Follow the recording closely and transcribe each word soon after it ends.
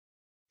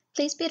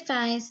Please be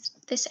advised,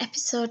 this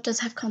episode does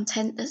have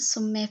content that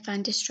some may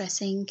find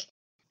distressing.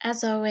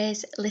 As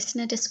always,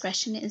 listener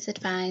discretion is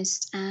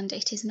advised and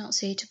it is not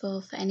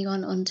suitable for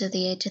anyone under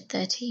the age of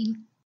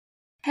 13.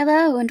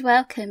 Hello and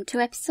welcome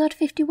to episode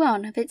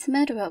 51 of It's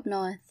Murder Up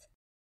North.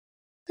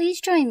 Please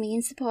join me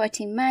in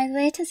supporting my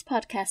latest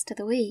podcast of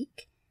the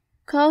week,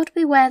 called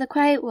Beware the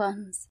Quiet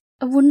Ones,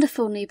 a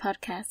wonderful new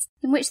podcast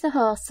in which the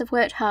hosts have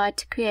worked hard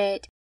to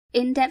create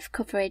in-depth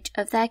coverage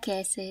of their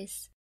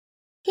cases.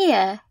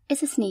 Here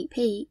is a sneak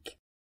peek.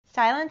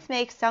 Silence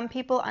makes some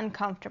people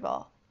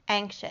uncomfortable,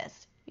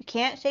 anxious. You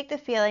can't shake the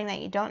feeling that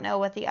you don't know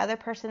what the other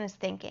person is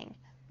thinking,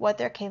 what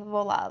they're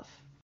capable of.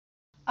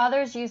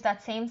 Others use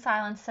that same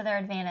silence to their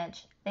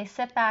advantage. They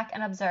sit back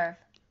and observe,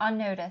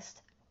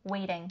 unnoticed,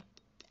 waiting.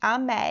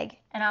 I'm Meg.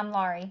 And I'm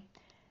Laurie.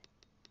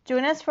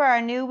 Join us for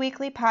our new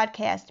weekly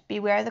podcast,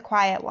 Beware the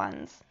Quiet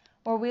Ones,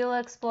 where we will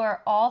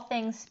explore all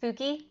things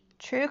spooky,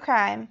 true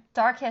crime,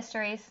 dark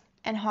histories,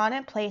 and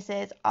haunted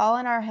places, all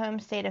in our home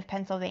state of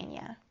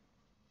Pennsylvania.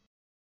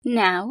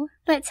 Now,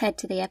 let's head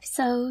to the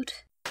episode.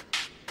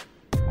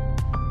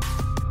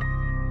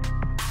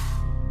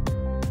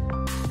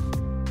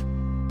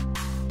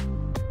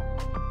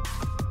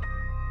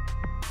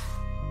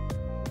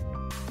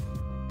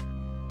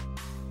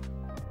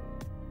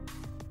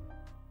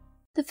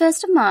 The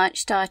 1st of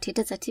March started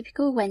as a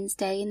typical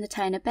Wednesday in the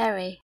town of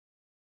Bury.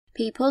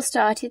 People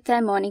started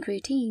their morning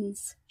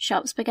routines,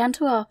 shops began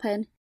to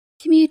open,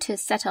 commuters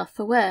set off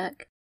for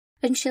work,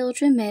 and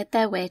children made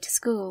their way to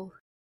school.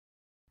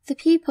 The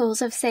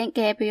pupils of St.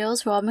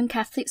 Gabriel's Roman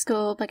Catholic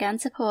School began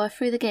to pour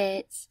through the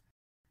gates,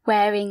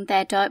 wearing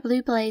their dark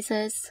blue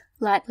blazers,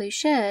 light blue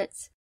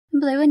shirts,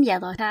 and blue and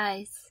yellow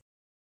ties.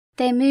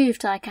 They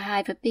moved like a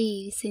hive of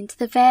bees into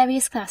the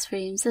various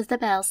classrooms as the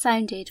bell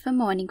sounded for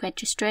morning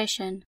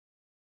registration.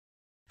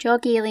 Joe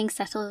Geeling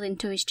settled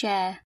into his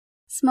chair,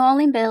 small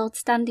in build,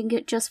 standing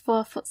at just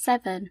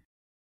 4'7".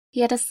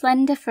 He had a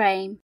slender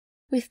frame,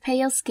 with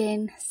pale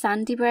skin,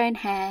 sandy brown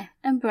hair,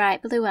 and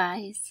bright blue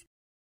eyes.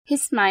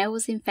 His smile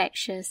was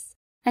infectious,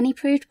 and he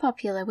proved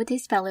popular with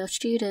his fellow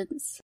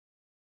students.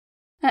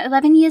 At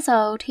 11 years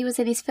old, he was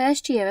in his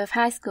first year of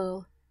high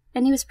school,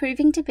 and he was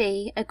proving to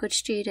be a good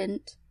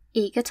student,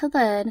 eager to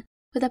learn,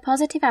 with a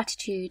positive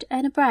attitude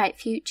and a bright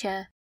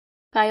future.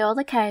 By all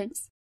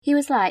accounts, he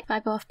was liked by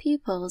both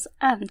pupils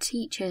and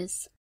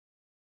teachers.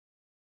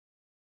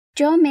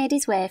 Joe made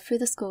his way through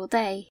the school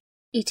day,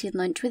 eating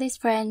lunch with his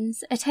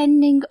friends,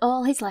 attending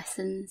all his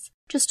lessons,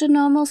 just a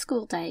normal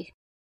school day,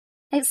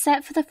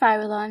 except for the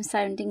fire alarm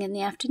sounding in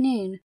the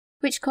afternoon,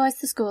 which caused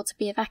the school to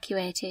be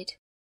evacuated.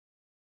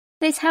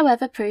 This,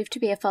 however, proved to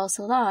be a false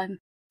alarm,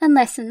 and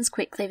lessons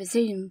quickly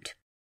resumed.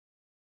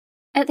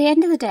 At the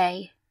end of the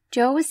day,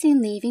 Joe was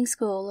seen leaving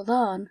school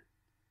alone.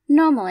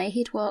 Normally,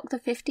 he'd walk the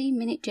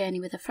 15-minute journey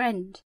with a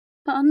friend,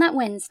 but on that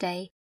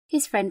Wednesday,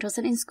 his friend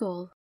wasn't in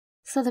school,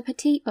 so the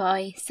petite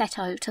boy set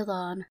out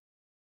alone.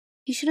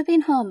 He should have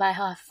been home by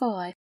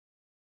 4:30,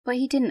 but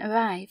he didn't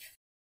arrive.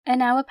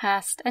 An hour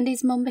passed and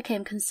his mum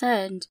became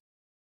concerned,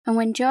 and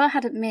when Joe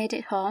hadn't made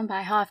it home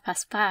by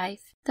 5:30,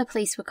 the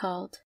police were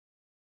called.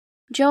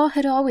 Joe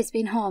had always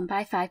been home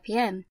by 5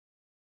 p.m,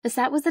 as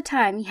that was the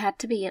time he had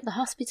to be at the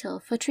hospital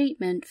for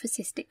treatment for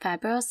cystic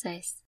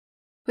fibrosis,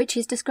 which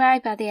is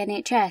described by the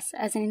NHS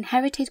as an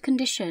inherited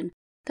condition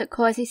that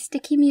causes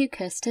sticky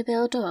mucus to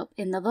build up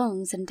in the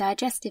lungs and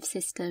digestive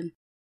system.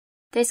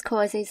 This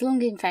causes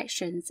lung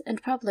infections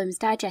and problems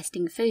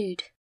digesting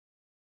food.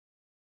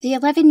 The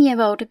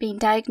 11-year-old had been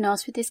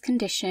diagnosed with this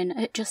condition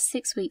at just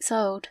 6 weeks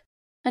old,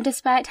 and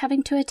despite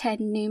having to attend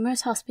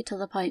numerous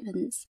hospital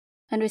appointments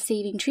and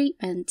receiving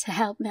treatment to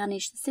help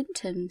manage the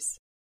symptoms,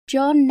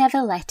 John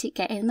never let it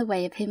get in the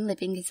way of him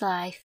living his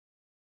life.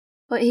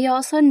 But he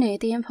also knew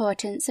the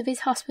importance of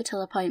his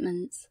hospital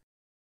appointments.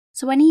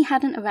 So when he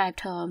hadn't arrived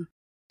home,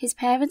 his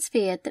parents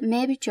feared that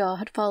maybe Joe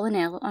had fallen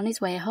ill on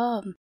his way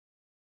home.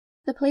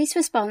 The police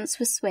response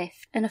was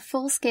swift and a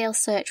full-scale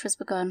search was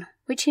begun,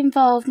 which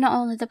involved not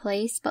only the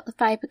police but the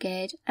fire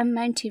brigade and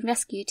mountain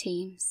rescue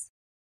teams.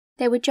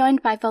 They were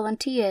joined by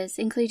volunteers,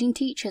 including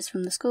teachers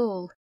from the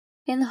school,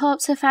 in the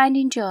hopes of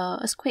finding Joe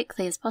as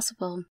quickly as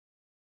possible.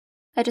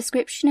 A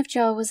description of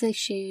Joe was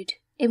issued,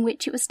 in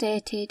which it was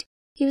stated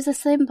he was a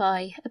slim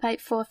boy, about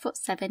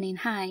 4'7" in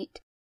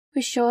height,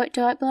 with short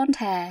dark blonde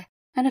hair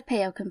and a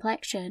pale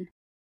complexion.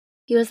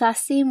 He was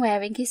last seen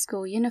wearing his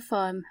school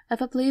uniform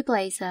of a blue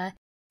blazer,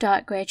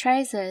 dark grey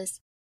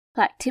trousers,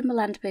 black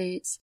Timberland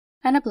boots,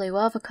 and a blue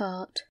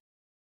overcoat.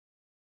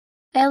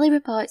 Early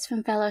reports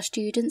from fellow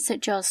students at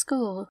Joe's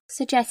school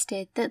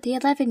suggested that the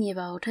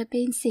 11-year-old had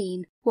been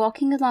seen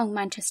walking along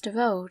Manchester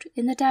Road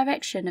in the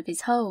direction of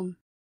his home.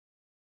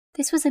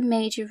 This was a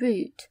major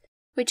route,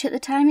 which at the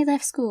time he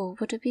left school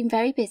would have been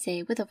very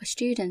busy with other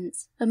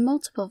students and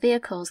multiple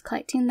vehicles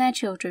collecting their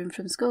children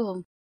from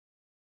school.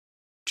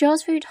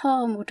 Joe's route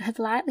home would have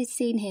likely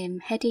seen him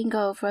heading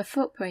over a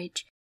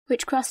footbridge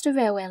which crossed a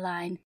railway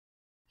line.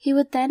 He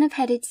would then have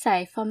headed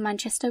south on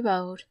Manchester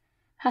Road,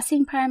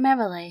 passing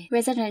primarily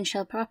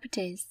residential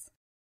properties.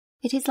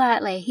 It is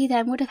likely he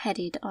then would have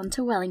headed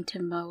onto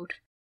Wellington Road,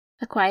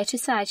 a quieter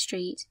side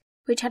street,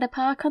 which had a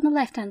park on the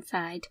left-hand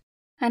side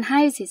and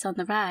houses on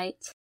the right.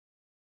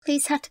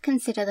 Police had to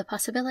consider the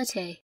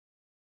possibility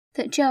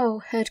that Joe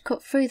had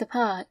cut through the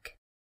park,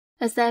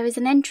 as there is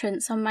an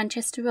entrance on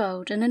Manchester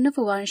Road and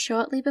another one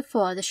shortly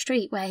before the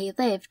street where he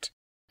lived.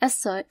 As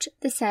such,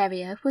 this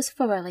area was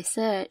thoroughly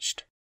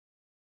searched.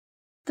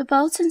 The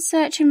Bolton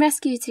Search and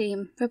Rescue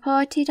Team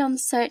reported on the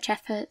search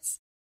efforts,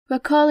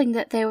 recalling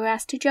that they were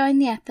asked to join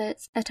the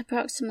efforts at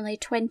approximately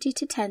 20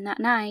 to 10 that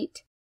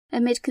night,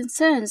 amid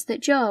concerns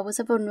that Joe was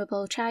a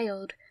vulnerable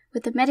child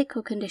with a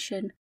medical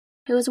condition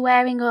who was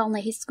wearing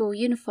only his school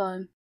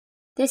uniform.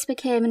 This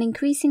became an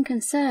increasing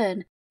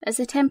concern as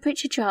the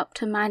temperature dropped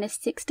to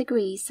 -6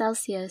 degrees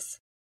Celsius,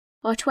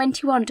 or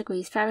 21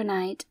 degrees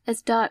Fahrenheit,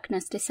 as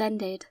darkness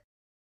descended.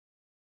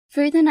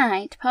 Through the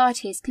night,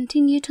 parties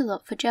continued to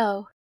look for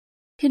Joe.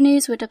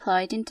 Canoes were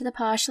deployed into the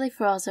partially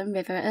frozen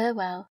River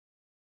Irwell.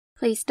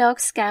 Police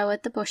dogs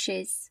scoured the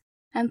bushes,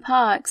 and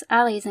parks,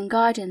 alleys and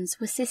gardens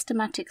were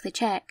systematically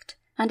checked,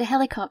 and a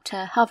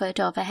helicopter hovered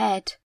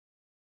overhead.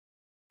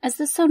 As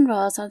the sun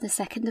rose on the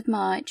 2nd of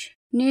March,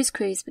 news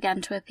crews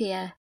began to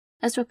appear,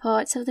 as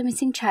reports of the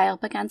missing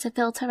child began to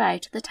filter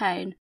out of the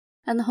town,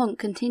 and the hunt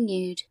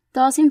continued,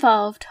 those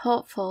involved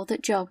hopeful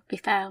that Joe would be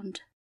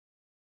found.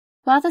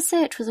 While the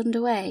search was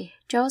underway,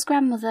 Joe's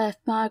grandmother,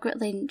 Margaret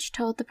Lynch,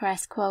 told the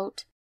press,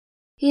 quote,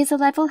 "He is a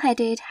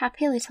level-headed,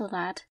 happy little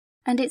lad,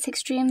 and it's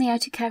extremely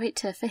out of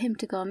character for him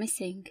to go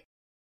missing.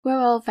 We're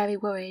all very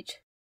worried."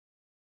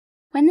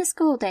 When the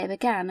school day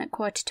began at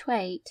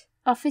 7:45,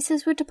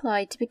 officers were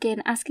deployed to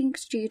begin asking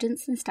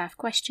students and staff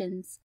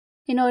questions,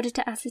 in order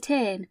to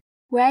ascertain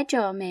where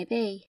Joe may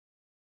be.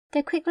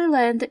 They quickly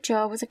learned that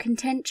Joe was a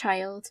content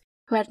child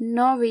who had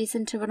no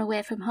reason to run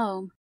away from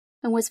home,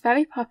 and was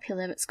very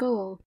popular at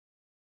school.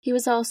 He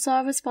was also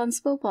a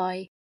responsible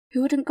boy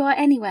who wouldn't go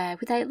anywhere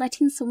without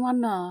letting someone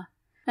know,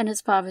 and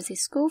as far as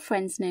his school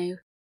friends knew,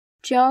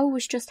 Joe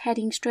was just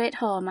heading straight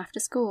home after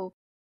school.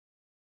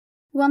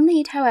 One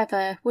lead,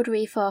 however, would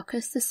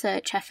refocus the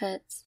search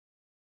efforts.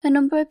 A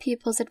number of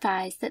pupils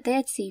advised that they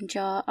had seen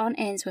Joe on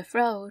Ainsworth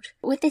Road.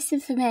 With this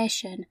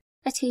information,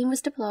 a team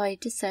was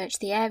deployed to search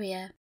the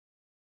area.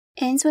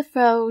 Ainsworth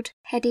Road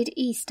headed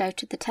east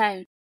out of the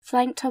town,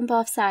 flanked on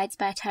both sides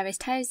by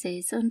terraced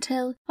houses,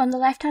 until, on the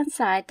left-hand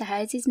side, the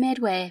houses made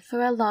way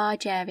for a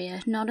large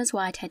area known as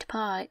Whitehead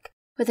Park,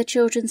 with a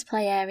children's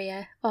play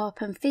area,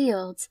 open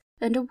fields,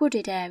 and a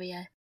wooded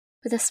area,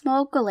 with a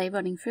small gully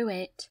running through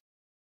it.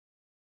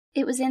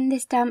 It was in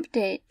this damp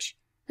ditch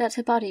that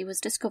a body was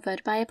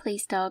discovered by a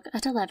police dog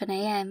at 11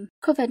 a.m,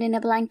 covered in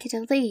a blanket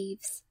of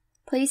leaves.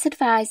 Police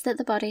advised that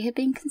the body had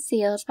been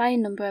concealed by a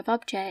number of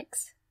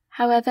objects.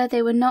 However,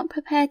 they were not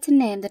prepared to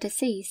name the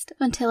deceased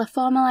until a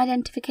formal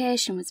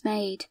identification was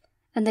made,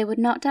 and they would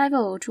not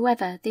divulge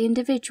whether the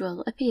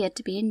individual appeared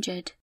to be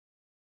injured.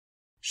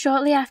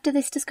 Shortly after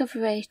this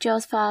discovery,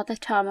 Joe's father,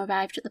 Tom,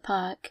 arrived at the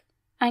park,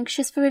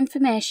 anxious for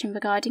information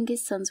regarding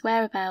his son's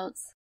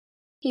whereabouts.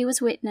 He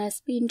was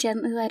witnessed being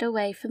gently led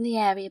away from the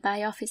area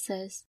by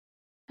officers,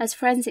 as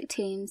forensic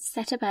teams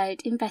set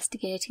about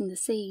investigating the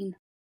scene.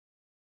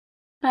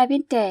 By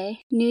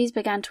midday, news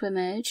began to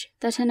emerge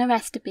that an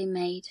arrest had been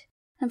made,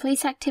 and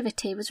police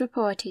activity was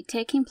reported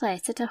taking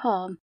place at a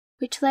home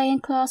which lay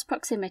in close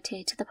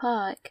proximity to the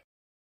park.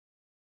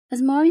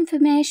 As more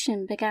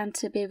information began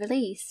to be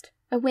released,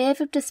 a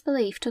wave of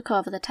disbelief took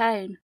over the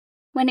town,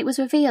 when it was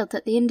revealed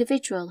that the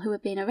individual who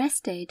had been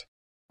arrested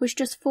was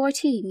just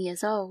 14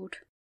 years old.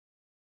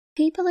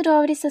 People had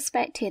already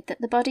suspected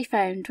that the body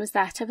found was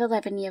that of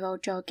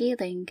 11-year-old Joe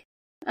Geeling,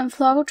 and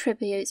floral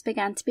tributes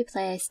began to be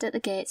placed at the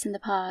gates in the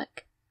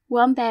park,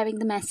 one bearing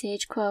the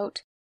message,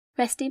 quote,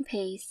 "Rest in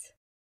peace.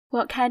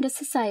 What kind of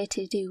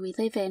society do we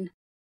live in?"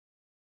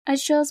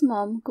 As Joe's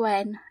mum,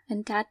 Gwen,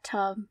 and dad,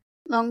 Tom,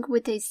 along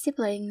with his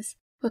siblings,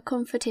 were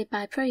comforted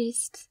by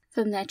priests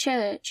from their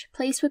church,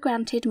 police were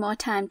granted more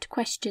time to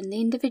question the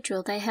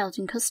individual they held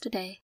in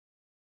custody.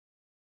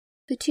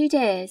 For 2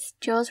 days,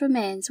 Joe's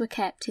remains were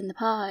kept in the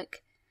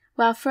park,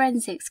 while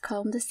forensics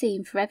combed the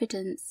scene for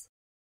evidence.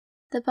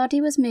 The body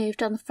was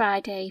moved on the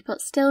Friday,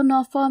 but still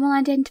no formal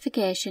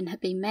identification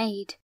had been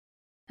made,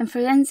 and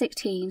forensic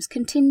teams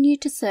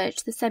continued to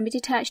search the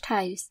semi-detached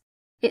house,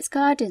 its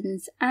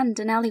gardens, and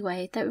an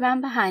alleyway that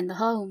ran behind the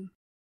home.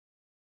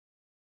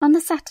 On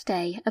the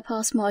Saturday, a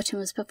post-mortem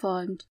was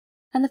performed,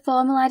 and the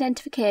formal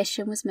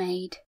identification was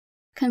made,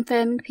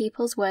 confirming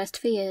people's worst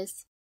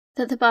fears,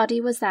 that the body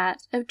was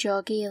that of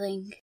Joe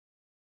Geeling.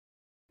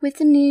 With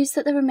the news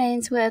that the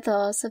remains were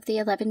those of the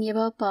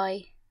 11-year-old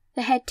boy,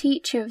 the head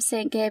teacher of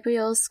St.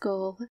 Gabriel's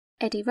School,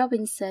 Eddie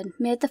Robinson,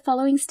 made the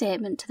following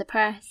statement to the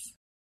press.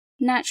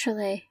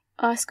 "Naturally,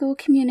 our school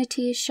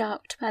community is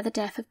shocked by the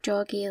death of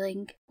Joe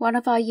Geeling, one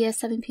of our Year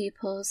 7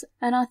 pupils,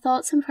 and our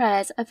thoughts and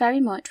prayers are very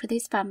much with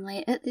his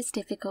family at this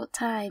difficult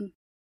time.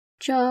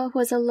 Joe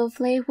was a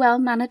lovely,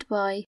 well-mannered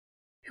boy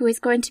who is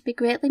going to be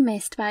greatly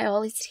missed by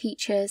all his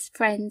teachers,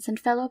 friends and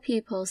fellow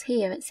pupils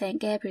here at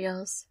St.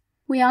 Gabriel's.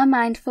 We are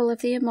mindful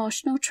of the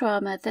emotional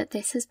trauma that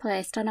this has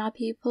placed on our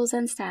pupils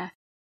and staff,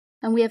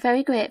 and we are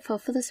very grateful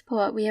for the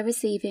support we are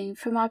receiving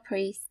from our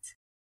priests,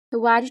 the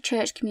wider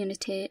church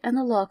community, and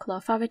the local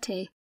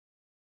authority.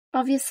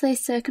 Obviously,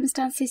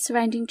 circumstances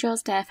surrounding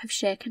Joe's death have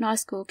shaken our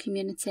school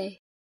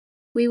community.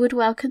 We would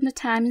welcome the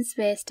time and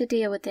space to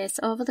deal with this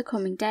over the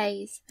coming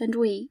days and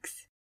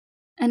weeks,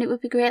 and it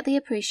would be greatly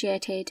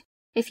appreciated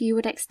if you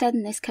would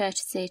extend this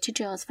courtesy to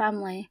Joe's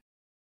family.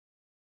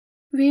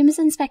 Rumours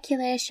and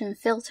speculation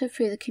filtered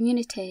through the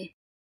community.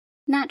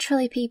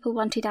 Naturally, people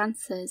wanted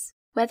answers.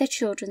 Were the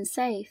children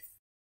safe?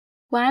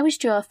 Why was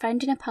Joe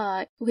found in a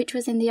park which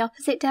was in the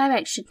opposite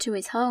direction to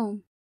his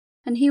home?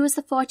 And who was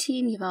the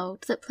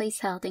 14-year-old that police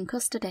held in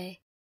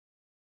custody?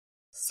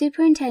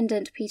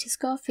 Superintendent Peter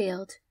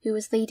Schofield, who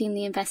was leading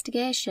the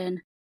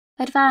investigation,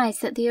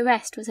 advised that the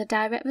arrest was a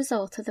direct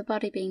result of the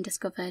body being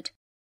discovered,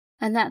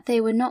 and that they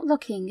were not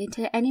looking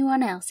into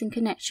anyone else in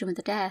connection with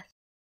the death.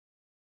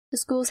 The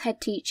school's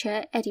head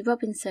teacher, Eddie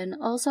Robinson,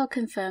 also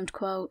confirmed,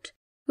 quote,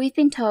 "We've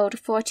been told a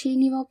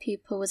 14-year-old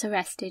pupil was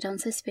arrested on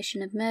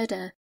suspicion of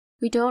murder.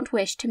 We don't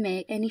wish to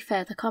make any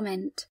further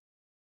comment."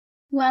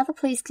 While the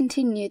police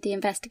continued the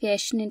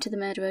investigation into the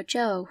murder of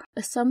Joe,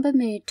 a sombre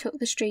mood took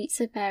the streets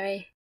of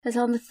Bury, as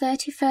on the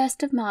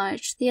 31st of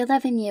March the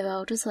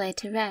 11-year-old was laid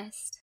to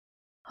rest.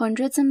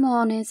 Hundreds of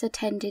mourners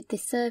attended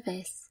this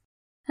service,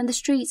 and the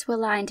streets were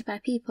lined by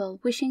people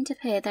wishing to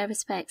pay their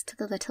respects to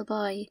the little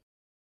boy.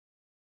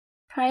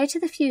 Prior to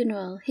the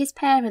funeral, his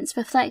parents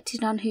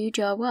reflected on who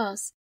Joe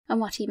was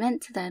and what he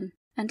meant to them,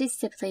 and his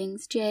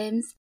siblings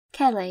James,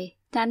 Kelly,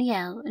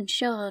 Danielle and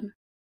Sean.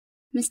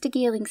 Mr.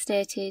 Geeling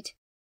stated,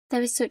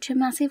 "There is such a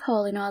massive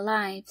hole in our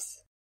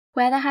lives.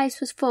 Where the house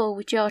was full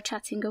with Joe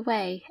chatting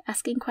away,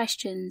 asking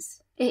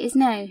questions, it is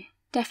now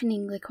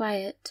deafeningly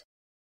quiet."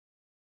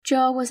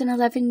 Joe was an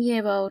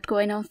 11-year-old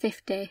going on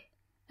 50.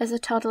 As a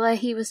toddler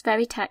he was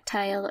very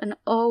tactile and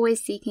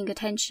always seeking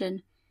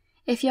attention.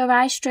 If your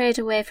eyes strayed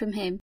away from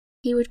him,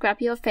 he would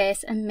grab your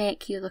face and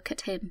make you look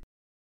at him.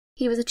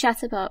 He was a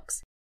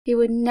chatterbox. He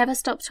would never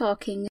stop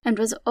talking and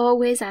was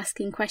always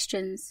asking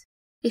questions.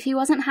 If he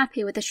wasn't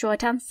happy with a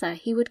short answer,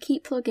 he would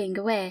keep plugging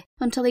away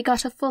until he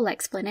got a full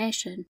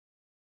explanation.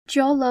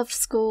 Joe loved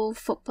school,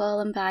 football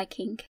and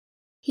biking.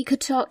 He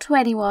could talk to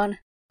anyone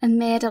and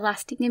made a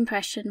lasting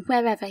impression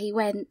wherever he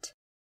went.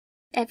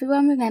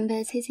 Everyone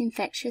remembers his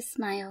infectious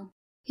smile.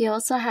 He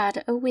also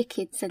had a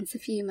wicked sense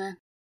of humour.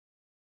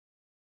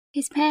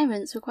 His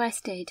parents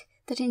requested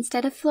that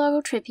instead of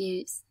floral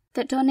tributes,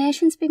 that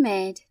donations be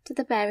made to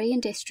the Bury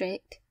and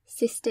District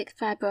Cystic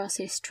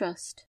Fibrosis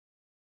Trust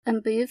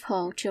and Booth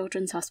Hall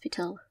Children's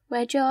Hospital,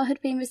 where Joe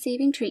had been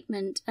receiving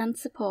treatment and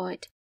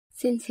support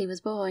since he was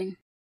born.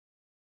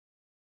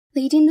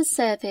 Leading the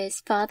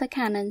service, Father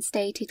Cannon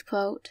stated,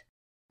 quote,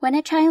 "When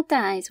a child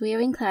dies, we are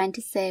inclined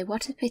to say,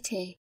 what a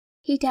pity.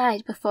 He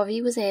died before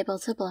he was able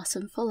to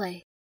blossom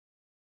fully.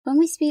 When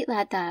we speak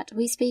like that,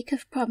 we speak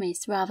of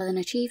promise rather than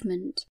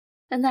achievement,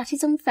 and that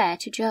is unfair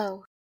to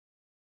Joe.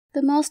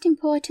 The most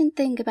important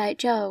thing about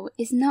Joe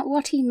is not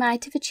what he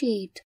might have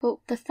achieved, but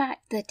the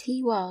fact that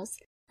he was,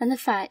 and the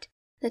fact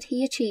that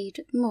he achieved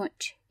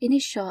much in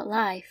his short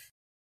life,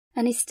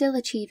 and is still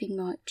achieving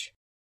much.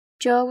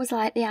 Joe was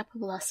like the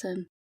apple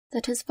blossom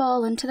that has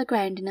fallen to the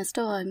ground in a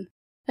storm,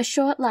 a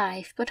short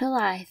life, but a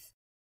life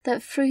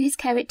that through his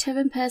character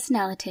and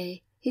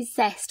personality, his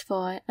zest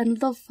for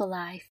and love for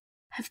life,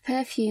 have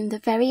perfumed the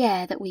very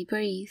air that we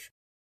breathe.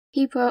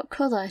 He brought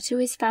colour to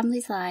his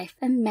family's life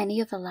and many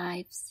other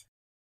lives."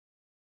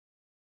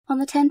 On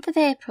the 10th of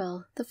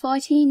April, the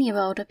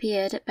 14-year-old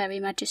appeared at Bury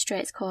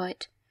Magistrates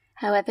Court.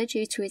 However,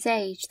 due to his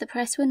age, the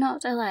press were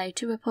not allowed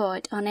to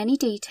report on any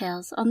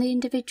details on the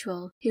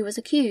individual who was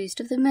accused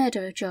of the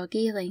murder of Joe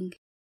Geeling.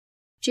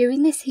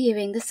 During this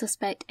hearing, the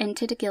suspect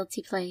entered a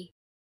guilty plea,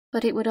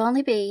 but it would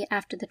only be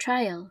after the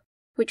trial,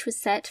 which was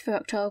set for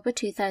October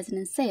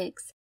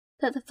 2006,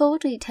 that the full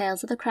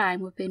details of the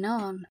crime would be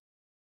known.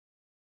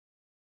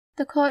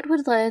 The court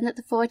would learn that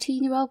the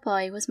 14-year-old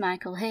boy was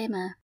Michael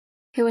Hamer,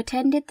 who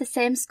attended the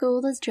same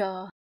school as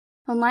Joe.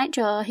 Unlike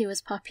Joe, who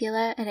was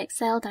popular and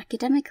excelled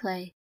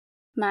academically,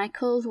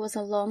 Michael was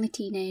a lonely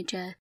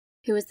teenager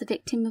who was the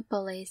victim of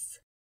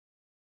bullies.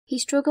 He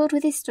struggled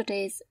with his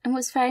studies and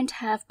was found to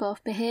have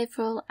both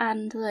behavioural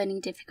and learning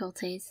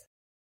difficulties.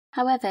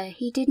 However,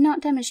 he did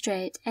not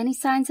demonstrate any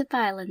signs of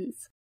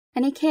violence,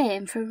 and he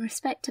came from a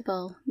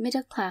respectable,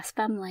 middle-class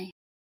family.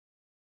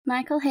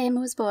 Michael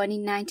Hamer was born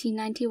in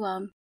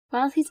 1991,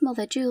 while his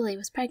mother Julie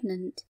was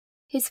pregnant.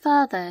 His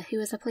father, who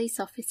was a police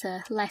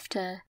officer, left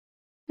her,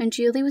 and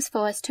Julie was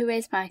forced to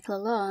raise Michael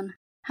alone,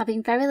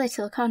 having very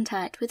little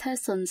contact with her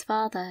son's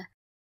father.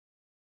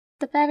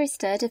 The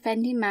barrister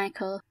defending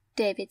Michael,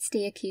 David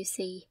Steer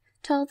QC,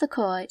 told the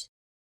court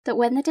that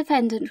when the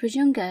defendant was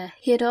younger,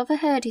 he had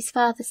overheard his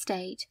father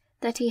state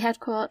that he had,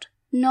 quote,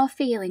 "no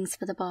feelings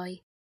for the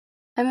boy,"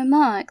 a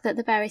remark that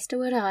the barrister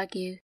would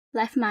argue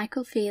left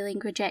Michael feeling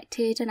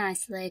rejected and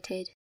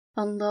isolated,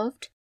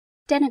 unloved,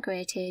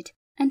 denigrated,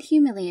 and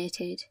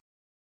humiliated,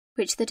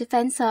 which the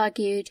defence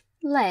argued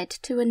led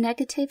to a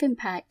negative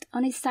impact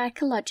on his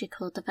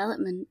psychological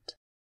development.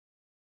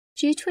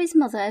 Due to his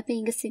mother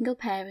being a single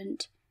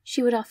parent,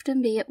 she would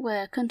often be at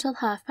work until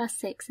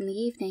 6:30 in the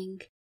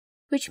evening,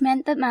 which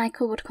meant that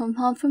Michael would come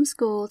home from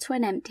school to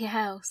an empty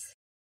house,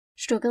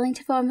 struggling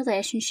to form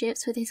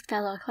relationships with his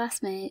fellow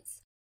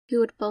classmates, who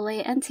would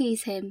bully and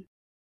tease him.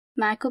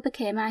 Michael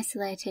became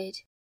isolated,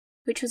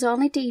 which was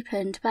only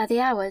deepened by the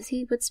hours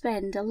he would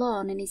spend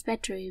alone in his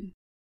bedroom.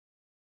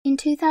 In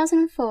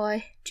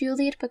 2004,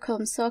 Julie had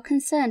become so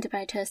concerned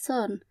about her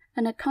son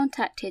and had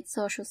contacted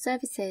social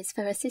services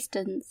for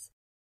assistance.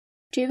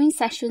 During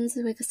sessions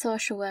with a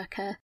social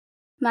worker,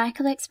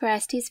 Michael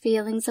expressed his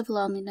feelings of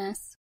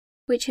loneliness,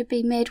 which had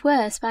been made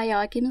worse by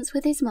arguments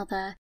with his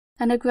mother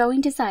and a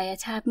growing desire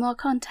to have more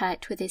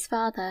contact with his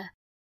father.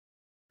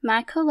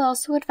 Michael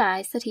also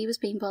advised that he was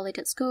being bullied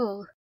at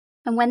school,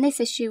 and when this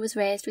issue was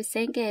raised with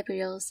St.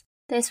 Gabriel's,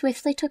 they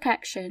swiftly took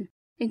action,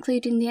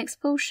 including the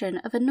expulsion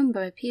of a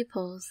number of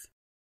pupils.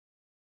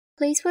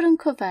 Police would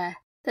uncover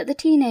that the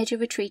teenager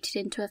retreated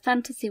into a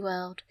fantasy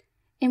world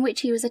in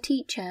which he was a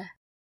teacher.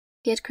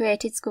 He had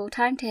created school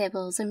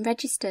timetables and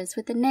registers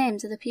with the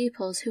names of the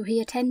pupils who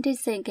he attended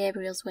St.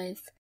 Gabriel's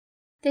with.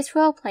 This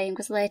role-playing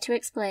was later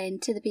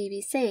explained to the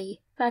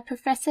BBC by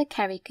Professor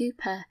Kerry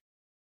Cooper,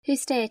 who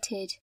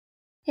stated,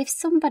 "If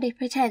somebody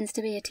pretends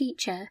to be a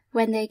teacher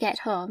when they get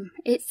home,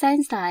 it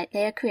sounds like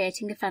they are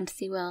creating a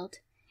fantasy world.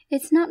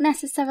 It's not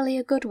necessarily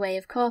a good way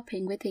of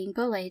coping with being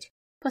bullied,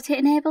 but it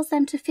enables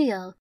them to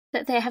feel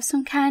that they have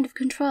some kind of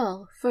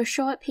control for a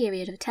short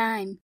period of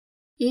time,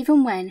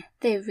 even when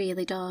they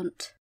really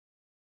don't."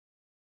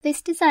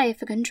 This desire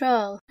for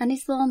control and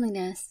his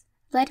loneliness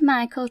led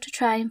Michael to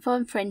try and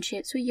form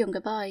friendships with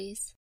younger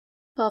boys,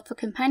 both for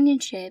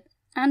companionship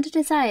and a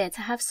desire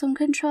to have some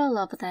control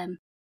over them,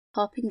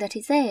 hoping that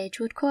his age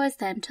would cause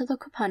them to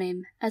look upon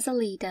him as a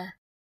leader.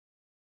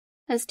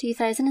 As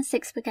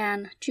 2006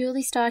 began,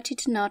 Julie started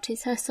to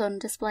notice her son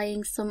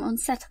displaying some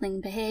unsettling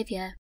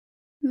behaviour.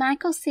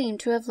 Michael seemed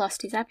to have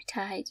lost his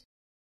appetite,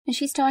 and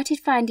she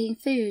started finding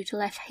food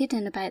left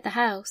hidden about the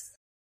house.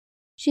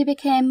 She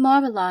became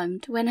more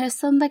alarmed when her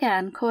son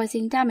began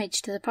causing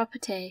damage to the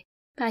property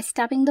by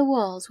stabbing the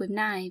walls with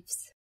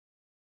knives.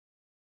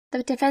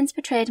 The defence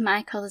portrayed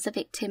Michael as a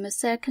victim of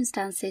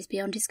circumstances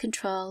beyond his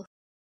control,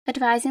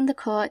 advising the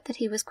court that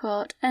he was,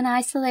 quote, "an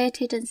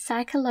isolated and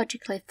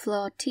psychologically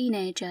flawed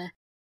teenager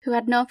who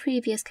had no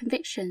previous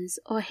convictions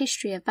or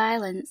history of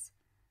violence,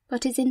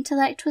 but his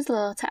intellect was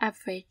low to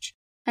average,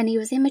 and he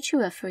was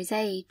immature for his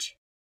age."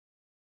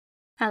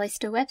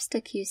 Alistair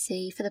Webster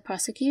QC for the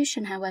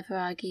prosecution, however,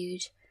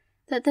 argued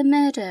that the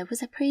murder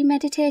was a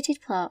premeditated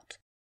plot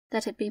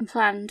that had been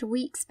planned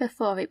weeks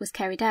before it was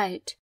carried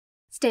out,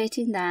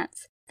 stating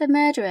that the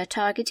murderer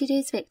targeted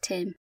his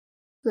victim,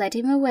 led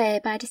him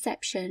away by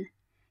deception,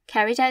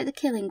 carried out the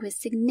killing with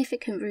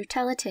significant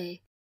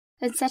brutality,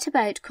 and set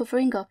about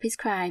covering up his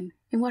crime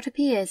in what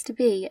appears to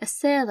be a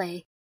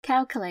surly,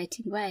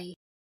 calculating way.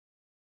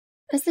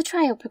 As the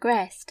trial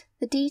progressed,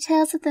 the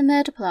details of the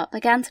murder plot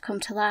began to come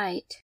to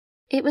light.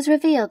 It was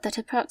revealed that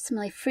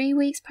approximately 3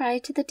 weeks prior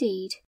to the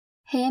deed,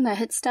 Hamer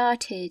had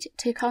started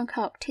to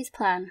concoct his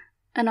plan,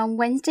 and on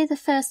Wednesday the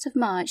 1st of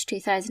March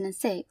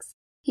 2006,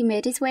 he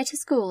made his way to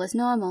school as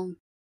normal.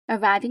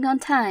 Arriving on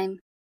time,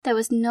 there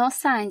was no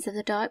signs of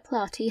the dark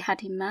plot he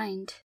had in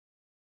mind.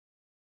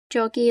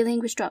 Joe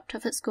Geeling was dropped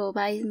off at school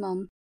by his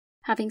mum,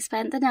 having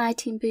spent the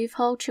night in Booth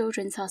Hall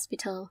Children's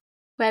Hospital,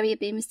 where he had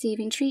been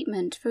receiving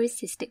treatment for his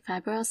cystic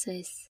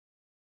fibrosis.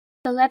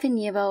 The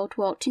 11-year-old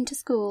walked into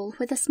school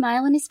with a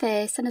smile on his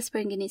face and a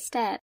spring in his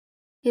step.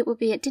 It would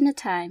be at dinner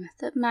time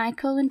that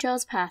Michael and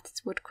Joe's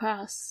paths would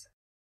cross.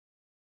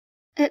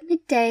 At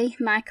midday,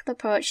 Michael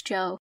approached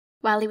Joe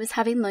while he was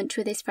having lunch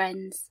with his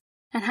friends,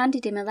 and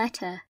handed him a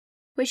letter,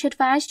 which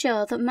advised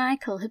Joe that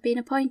Michael had been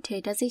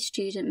appointed as his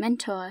student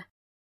mentor,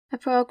 a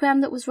program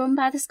that was run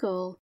by the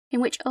school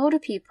in which older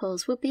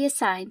pupils would be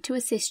assigned to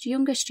assist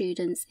younger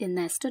students in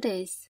their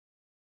studies.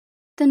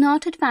 The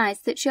note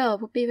advised that Joe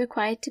would be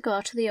required to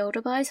go to the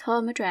older boy's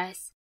home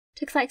address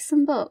to collect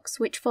some books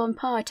which formed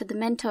part of the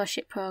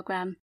mentorship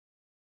program.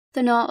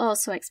 The note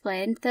also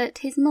explained that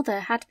his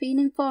mother had been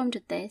informed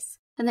of this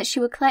and that she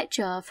would collect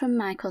Joe from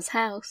Michael's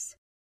house.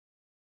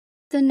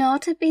 The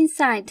note had been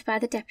signed by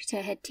the deputy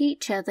head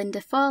teacher,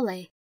 Linda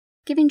Foley,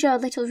 giving Joe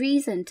little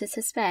reason to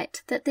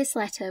suspect that this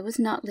letter was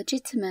not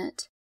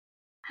legitimate.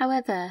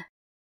 However,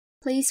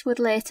 police would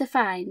later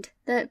find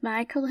that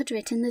Michael had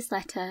written this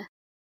letter.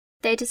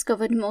 They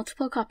discovered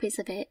multiple copies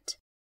of it,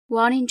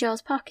 one in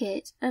Joe's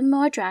pocket and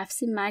more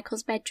drafts in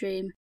Michael's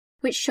bedroom,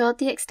 which showed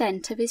the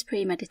extent of his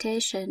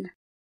premeditation.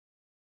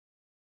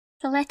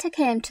 The letter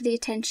came to the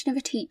attention of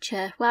a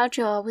teacher while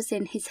Joe was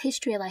in his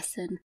history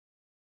lesson.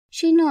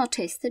 She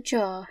noticed that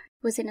Joe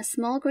was in a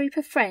small group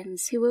of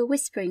friends who were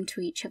whispering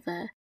to each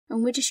other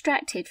and were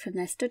distracted from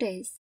their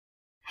studies.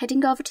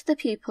 Heading over to the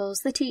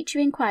pupils, the teacher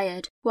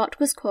inquired what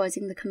was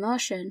causing the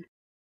commotion.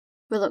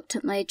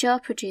 Reluctantly, Joe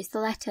produced the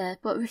letter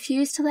but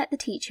refused to let the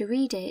teacher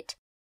read it,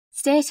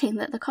 stating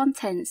that the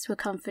contents were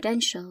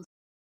confidential.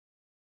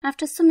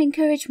 After some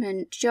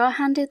encouragement, Joe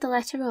handed the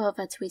letter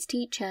over to his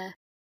teacher,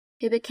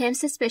 who became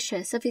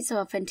suspicious of its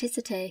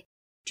authenticity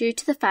due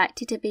to the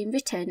fact it had been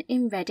written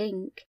in red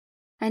ink,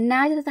 and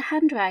neither the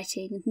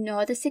handwriting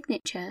nor the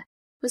signature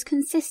was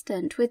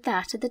consistent with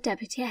that of the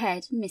deputy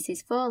head,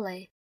 Mrs.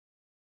 Foley.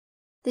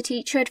 The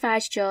teacher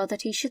advised Joe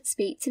that he should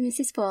speak to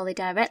Mrs. Foley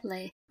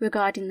directly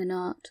regarding the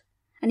note,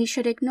 and he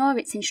should ignore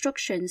its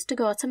instructions to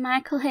go to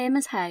Michael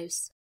Hamer's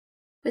house,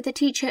 with the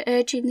teacher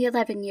urging the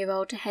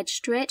 11-year-old to head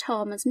straight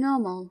home as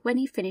normal when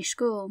he finished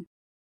school.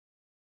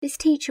 This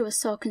teacher was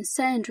so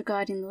concerned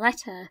regarding the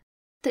letter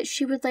that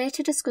she would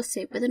later discuss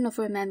it with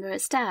another member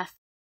of staff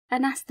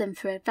and ask them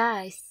for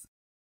advice.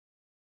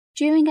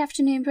 During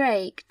afternoon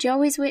break,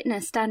 Joe is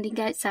witnessed standing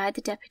outside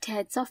the deputy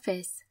head's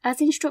office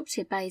as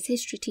instructed by his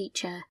history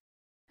teacher,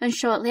 and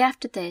shortly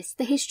after this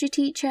the history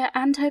teacher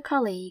and her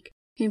colleague,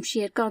 whom she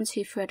had gone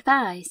to for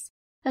advice,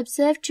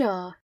 observed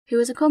Joe, who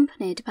was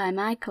accompanied by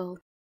Michael.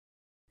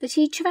 The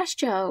teacher asked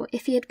Joe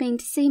if he had been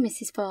to see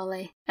Mrs.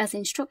 Foley, as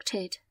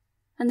instructed,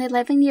 and the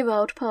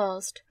 11-year-old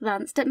paused,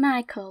 glanced at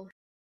Michael,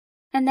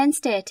 and then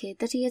stated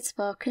that he had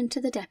spoken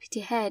to the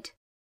deputy head.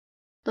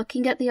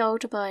 Looking at the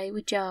older boy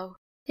with Joe,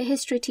 the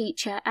history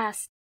teacher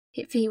asked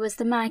if he was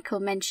the Michael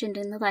mentioned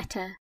in the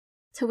letter,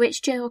 to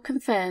which Joe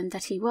confirmed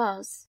that he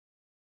was.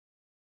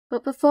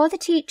 But before the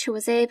teacher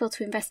was able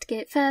to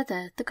investigate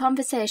further, the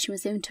conversation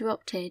was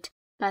interrupted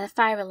by the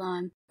fire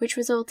alarm, which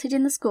resulted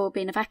in the school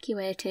being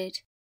evacuated.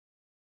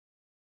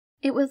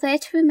 It would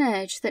later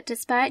emerge that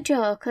despite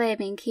Joe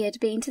claiming he had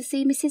been to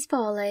see Mrs.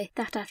 Foley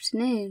that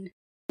afternoon,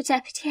 the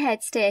deputy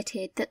head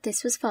stated that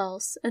this was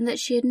false and that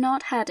she had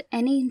not had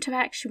any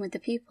interaction with the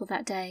pupil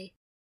that day.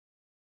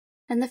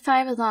 And the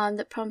fire alarm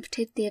that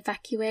prompted the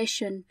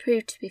evacuation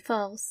proved to be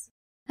false,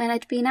 and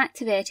had been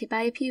activated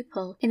by a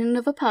pupil in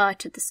another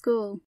part of the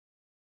school.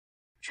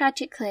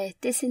 Tragically,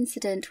 this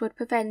incident would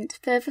prevent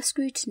further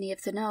scrutiny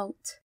of the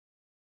note.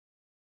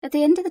 At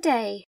the end of the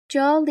day,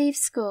 Joe leaves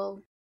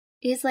school.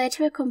 He is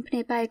later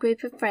accompanied by a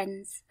group of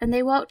friends, and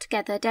they walk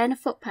together down a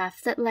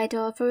footpath that led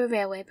over a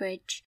railway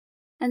bridge,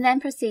 and then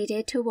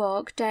proceeded to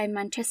walk down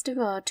Manchester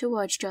Road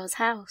towards Joe's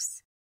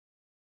house.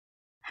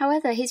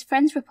 However, his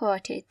friends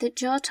reported that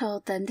Joe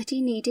told them that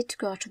he needed to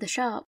go to the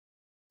shop,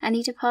 and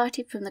he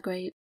departed from the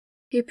group,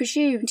 who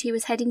presumed he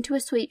was heading to a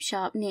sweep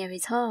shop near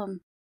his home.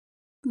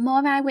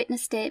 More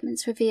eyewitness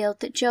statements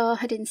revealed that Joe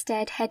had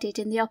instead headed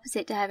in the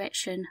opposite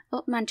direction,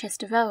 up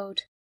Manchester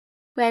Road,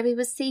 where he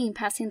was seen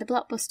passing the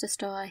Blockbuster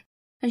store,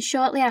 and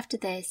shortly after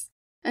this,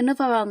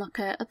 another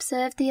onlooker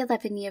observed the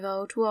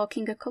 11-year-old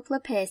walking a couple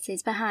of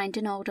paces behind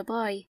an older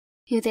boy,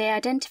 who they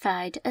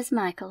identified as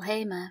Michael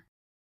Hamer.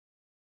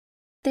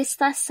 This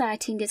last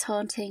sighting is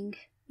haunting,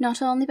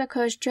 not only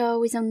because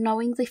Joe is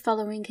unknowingly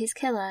following his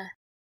killer,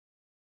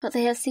 but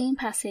they are seen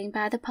passing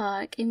by the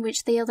park in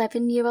which the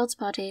 11-year-old's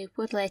body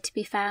would later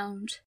be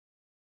found.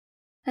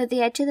 At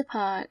the edge of the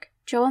park,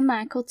 Joe and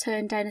Michael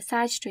turned down a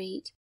side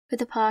street, with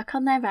the park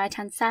on their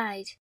right-hand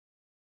side.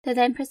 They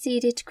then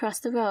proceeded to cross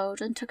the road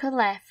and took a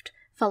left,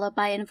 followed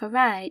by another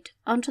right,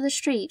 onto the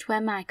street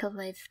where Michael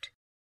lived.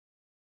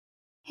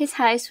 His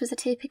house was a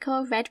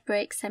typical red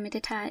brick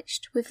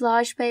semi-detached, with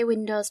large bay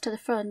windows to the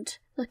front,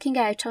 looking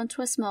out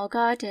onto a small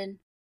garden.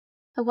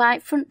 A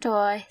white front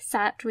door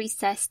sat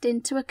recessed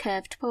into a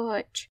curved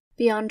porch,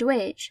 beyond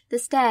which the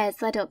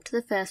stairs led up to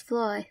the first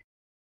floor,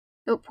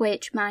 up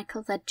which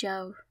Michael led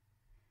Joe.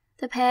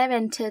 The pair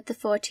entered the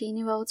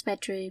 14-year-old's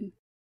bedroom,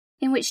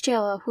 in which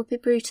Joe would be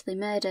brutally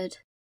murdered.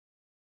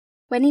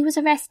 When he was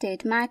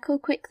arrested, Michael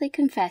quickly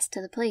confessed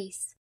to the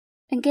police,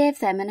 and gave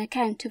them an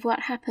account of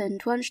what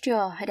happened once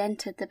Joe had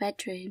entered the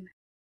bedroom.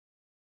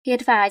 He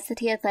advised that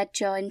he had led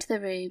Joe into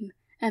the room,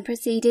 and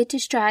proceeded to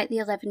strike the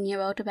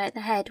 11-year-old about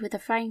the head with a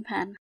frying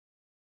pan.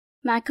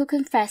 Michael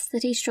confessed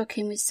that he struck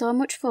him with so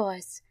much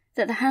force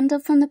that the handle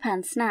from the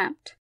pan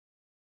snapped.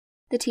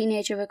 The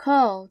teenager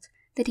recalled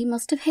that he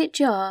must have hit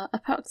Joe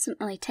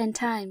approximately 10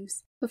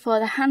 times before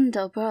the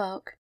handle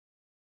broke.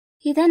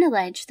 He then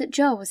alleged that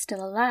Joe was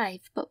still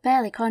alive, but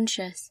barely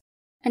conscious,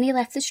 and he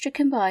left the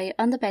stricken boy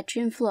on the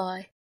bedroom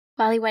floor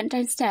while he went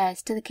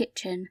downstairs to the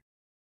kitchen,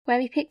 where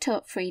he picked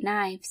up 3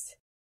 knives.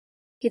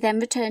 He then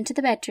returned to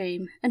the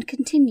bedroom and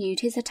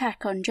continued his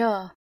attack on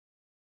Joe.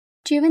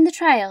 During the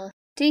trial,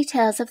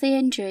 details of the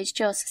injuries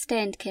Joe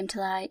sustained came to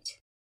light.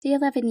 The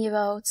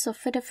 11-year-old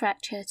suffered a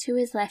fracture to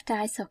his left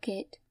eye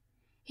socket.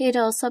 He had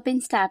also been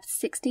stabbed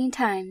 16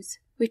 times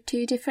with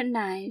 2 different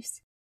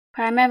knives,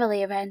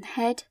 primarily around the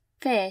head,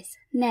 face,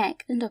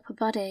 neck, and upper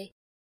body.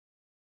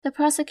 The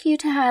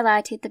prosecutor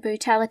highlighted the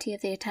brutality of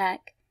the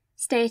attack,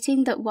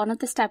 stating that one of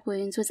the stab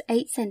wounds was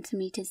 8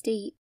 centimetres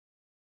deep.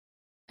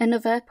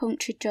 Another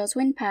punctured Joe's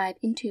windpipe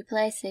in 2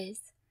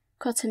 places,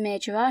 cut a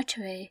major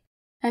artery,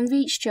 and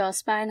reached Joe's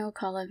spinal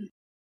column.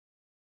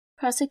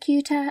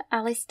 Prosecutor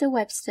Alistair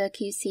Webster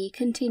QC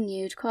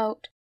continued,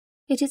 quote,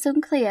 "It is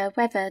unclear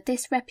whether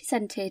this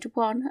represented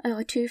 1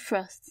 or 2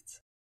 thrusts,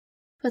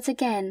 but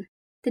again,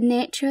 the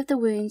nature of the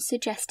wound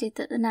suggested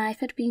that the knife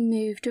had been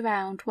moved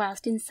around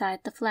whilst inside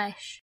the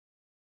flesh.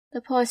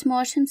 The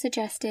post-mortem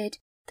suggested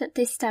that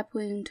this stab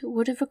wound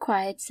would have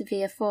required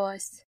severe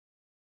force.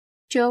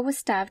 Joe was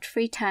stabbed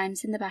 3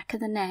 times in the back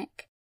of the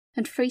neck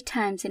and 3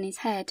 times in his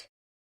head,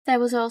 There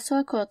was also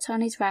a cut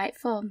on his right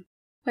thumb,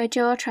 where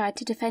Joe tried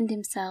to defend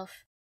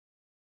himself.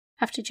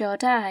 After Joe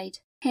died,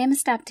 Hamer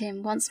stabbed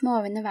him once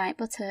more in the right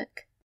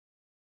buttock.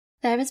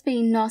 There has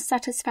been no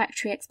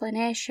satisfactory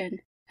explanation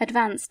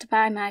advanced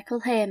by Michael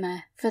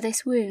Hamer for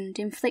this wound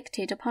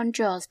inflicted upon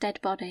Joe's dead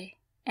body."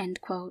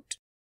 End quote.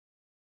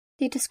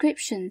 The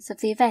descriptions of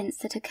the events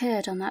that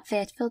occurred on that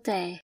fateful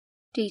day,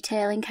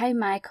 detailing how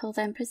Michael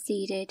then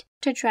proceeded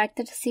to drag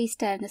the deceased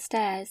down the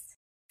stairs,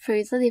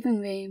 through the living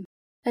room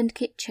and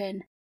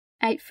kitchen,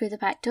 out through the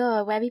back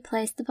door where he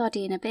placed the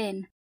body in a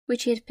bin,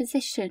 which he had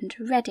positioned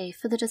ready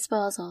for the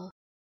disposal.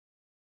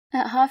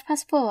 At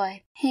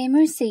 4:30,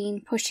 Hamer is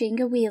seen pushing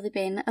a wheelie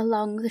bin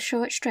along the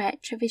short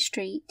stretch of his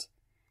street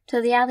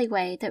to the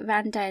alleyway that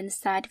ran down the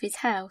side of his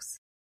house,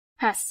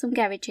 past some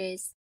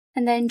garages,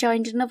 and then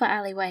joined another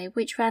alleyway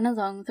which ran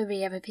along the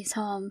rear of his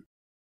home.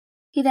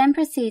 He then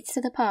proceeds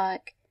to the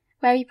park,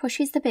 where he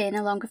pushes the bin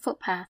along a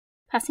footpath,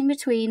 passing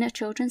between a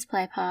children's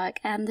play park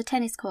and the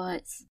tennis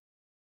courts.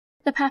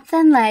 The path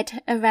then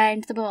led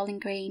around the bowling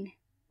green,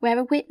 where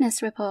a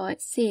witness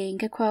reports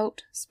seeing a,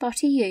 quote,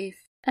 spotty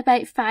youth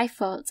about 5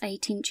 foot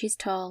 8 inches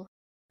tall,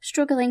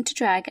 struggling to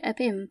drag a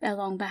bin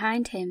along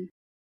behind him.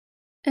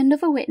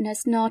 Another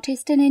witness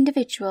noticed an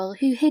individual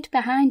who hid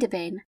behind a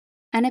bin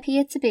and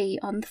appeared to be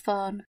on the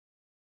phone.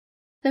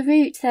 The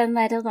route then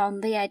led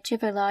along the edge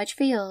of a large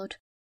field,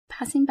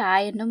 passing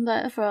by a number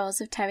of rows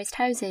of terraced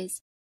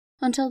houses,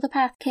 until the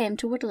path came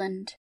to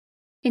woodland,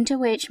 into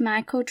which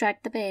Michael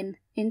dragged the bin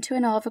into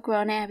an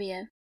overgrown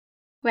area,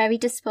 where he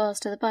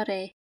disposed of the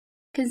body,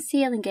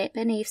 concealing it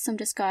beneath some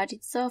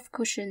discarded sofa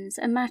cushions,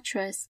 a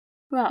mattress,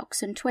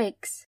 rocks and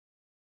twigs.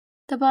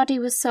 The body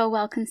was so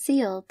well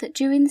concealed that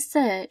during the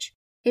search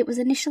it was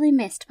initially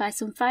missed by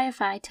some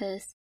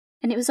firefighters,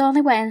 and it was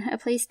only when a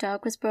police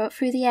dog was brought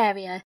through the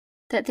area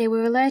that they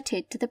were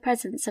alerted to the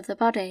presence of the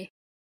body.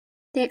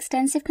 The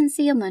extensive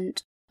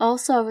concealment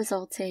also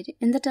resulted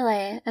in the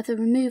delay of the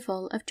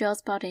removal of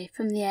Joe's body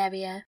from the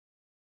area.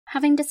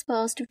 Having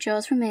disposed of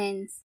Joe's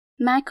remains,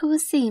 Michael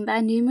was seen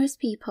by numerous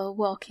people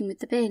walking with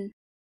the bin.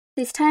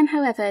 This time,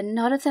 however,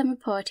 none of them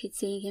reported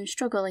seeing him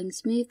struggling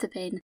to move the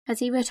bin as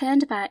he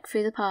returned back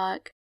through the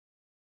park,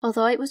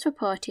 although it was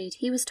reported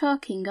he was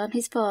talking on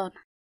his phone.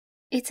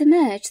 It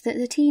emerged that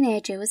the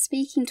teenager was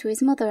speaking to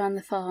his mother on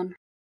the phone,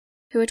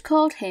 who had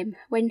called him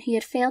when he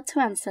had failed to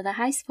answer the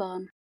house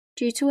phone.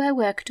 Due to her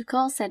work at a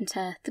call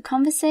centre, the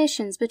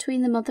conversations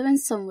between the mother and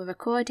son were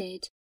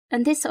recorded,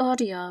 and this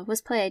audio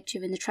was played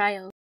during the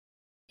trial.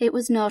 It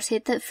was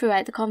noted that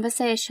throughout the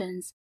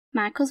conversations,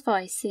 Michael's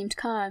voice seemed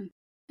calm.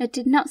 It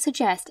did not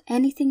suggest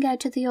anything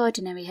out of the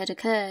ordinary had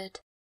occurred.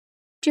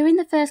 During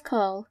the first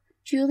call,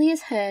 Julie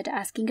is heard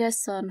asking her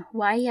son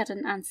why he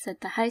hadn't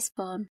answered the house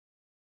phone,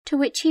 to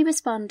which he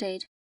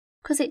responded,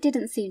 "'Cause it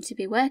didn't seem to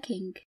be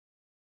working."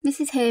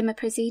 Mrs. Hamer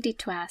proceeded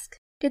to ask,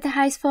 "Did the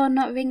house phone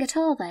not ring at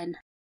all then?"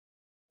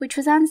 Which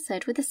was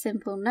answered with a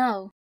simple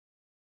no.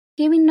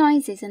 Hearing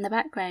noises in the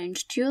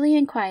background, Julie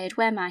inquired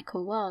where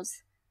Michael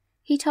was.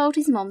 He told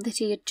his mum that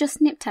he had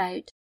just nipped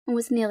out and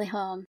was nearly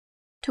home,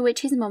 to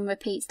which his mum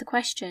repeats the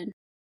question.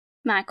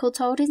 Michael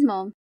told his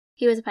mum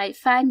he was about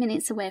 5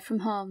 minutes away from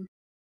home.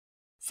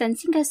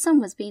 Sensing her son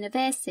was being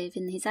evasive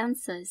in his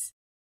answers,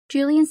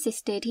 Julie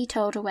insisted he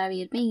told her where he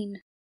had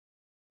been.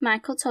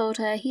 Michael told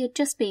her he had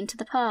just been to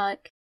the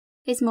park.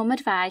 His mum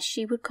advised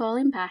she would call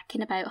him back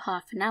in about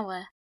half an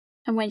hour,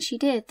 and when she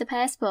did, the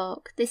pair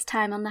spoke, this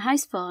time on the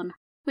house phone,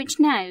 which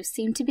now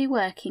seemed to be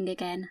working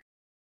again.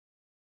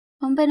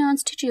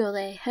 Unbeknownst to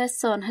Julie, her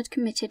son had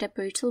committed a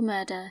brutal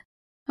murder,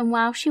 and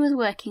while she was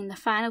working the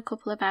final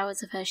couple of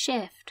hours of her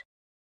shift,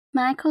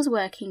 Michael was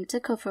working to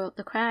cover up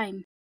the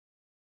crime.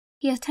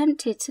 He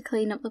attempted to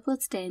clean up the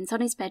bloodstains on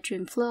his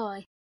bedroom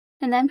floor,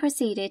 and then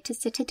proceeded to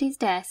sit at his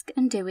desk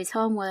and do his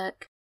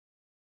homework.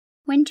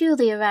 When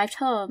Julie arrived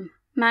home,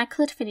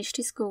 Michael had finished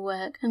his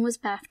schoolwork and was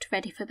bathed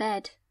ready for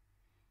bed.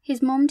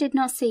 His mum did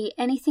not see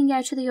anything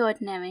out of the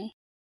ordinary,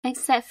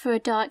 except for a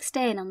dark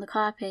stain on the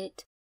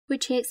carpet,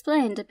 which he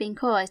explained had been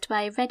caused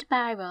by a red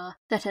biro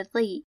that had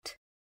leaked.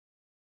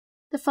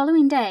 The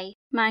following day,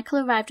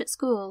 Michael arrived at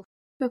school,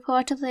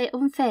 reportedly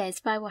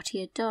unfazed by what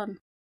he had done.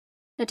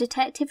 A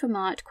detective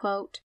remarked,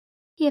 quote,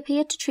 "He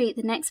appeared to treat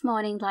the next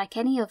morning like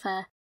any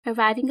other,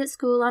 arriving at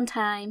school on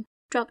time,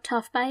 dropped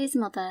off by his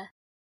mother.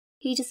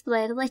 He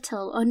displayed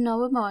little or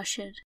no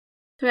emotion.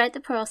 Throughout the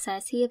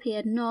process he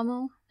appeared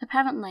normal,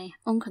 apparently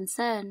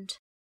unconcerned."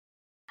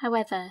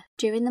 However,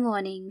 during the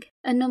morning,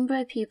 a number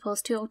of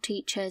pupils told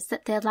teachers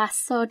that they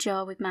last saw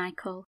Joe with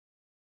Michael,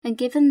 and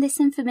given this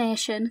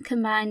information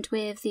combined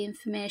with the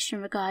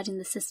information regarding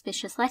the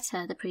suspicious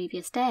letter the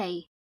previous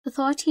day, the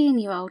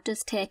 14-year-old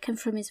was taken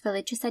from his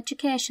religious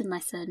education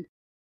lesson.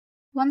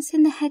 Once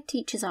in the head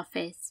teacher's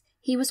office,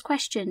 he was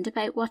questioned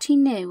about what he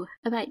knew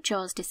about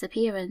Joe's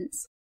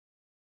disappearance.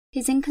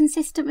 His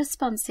inconsistent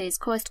responses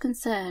caused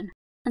concern,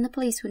 and the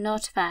police were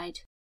notified.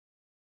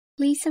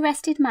 Police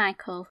arrested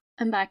Michael,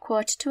 and by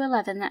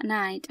 11:15 that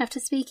night, after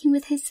speaking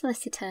with his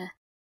solicitor,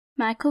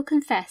 Michael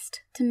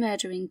confessed to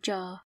murdering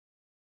Joe.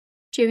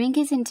 During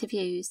his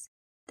interviews,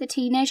 the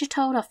teenager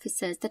told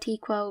officers that he,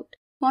 quote,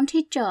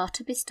 wanted Joe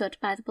to be stood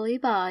by the blue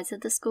bars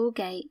of the school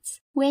gates,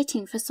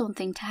 waiting for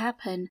something to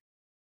happen,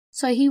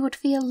 so he would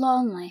feel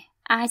lonely,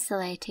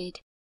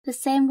 isolated, the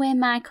same way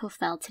Michael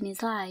felt in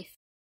his life.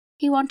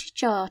 He wanted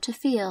Joe to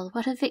feel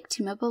what a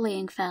victim of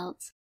bullying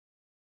felt.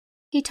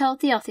 He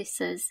told the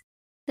officers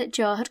that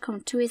Joe had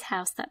come to his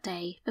house that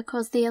day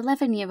because the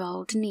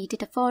 11-year-old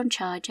needed a phone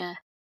charger,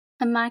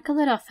 and Michael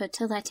had offered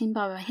to let him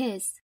borrow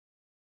his.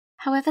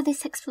 However,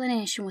 this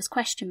explanation was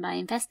questioned by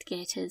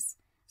investigators,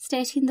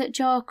 stating that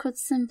Joe could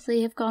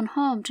simply have gone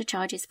home to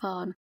charge his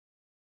phone.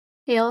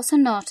 He also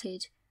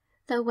noted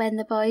that when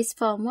the boy's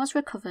phone was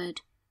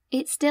recovered,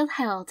 it still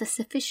held a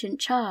sufficient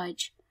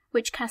charge,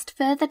 which cast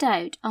further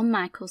doubt on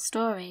Michael's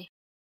story.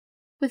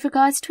 With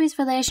regards to his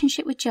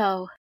relationship with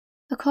Joe,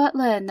 the court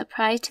learned that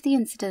prior to the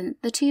incident,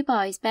 the two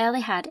boys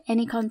barely had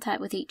any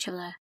contact with each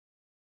other.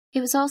 It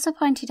was also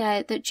pointed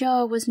out that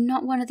Joe was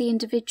not one of the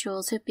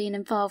individuals who had been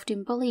involved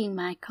in bullying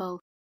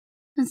Michael,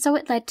 and so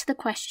it led to the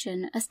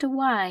question as to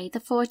why the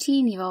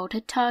 14-year-old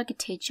had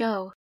targeted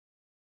Joe.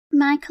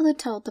 Michael had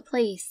told the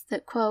police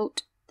that,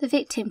 quote, the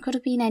victim could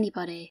have been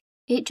anybody,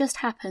 it just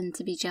happened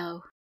to be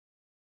Joe.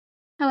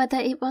 However,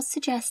 it was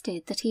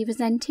suggested that he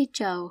resented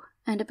Joe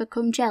and had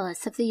become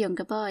jealous of the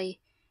younger boy,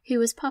 who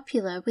was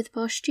popular with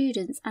both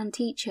students and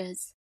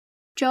teachers.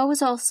 Joe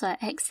was also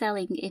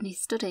excelling in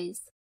his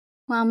studies,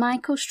 while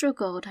Michael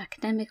struggled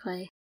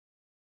academically.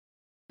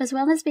 As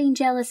well as being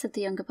jealous of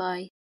the younger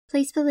boy,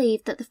 police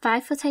believed that the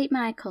 5'8"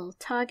 Michael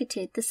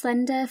targeted the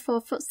slender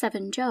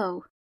 4'7"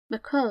 Joe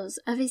because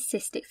of his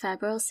cystic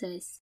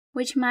fibrosis,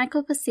 which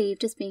Michael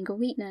perceived as being a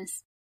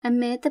weakness, and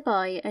made the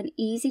boy an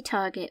easy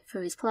target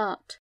for his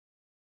plot.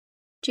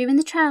 During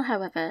the trial,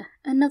 however,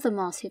 another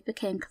motive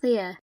became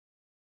clear.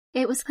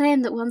 It was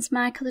claimed that once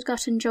Michael had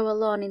gotten Joe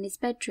alone in his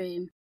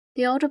bedroom,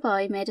 the older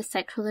boy made a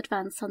sexual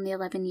advance on the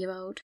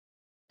 11-year-old.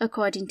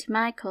 According to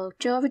Michael,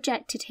 Joe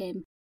rejected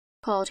him,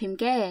 called him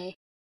gay,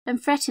 and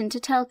threatened to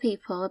tell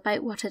people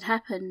about what had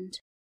happened.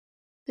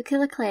 The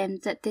killer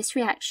claimed that this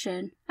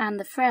reaction, and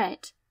the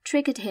threat,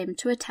 triggered him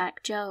to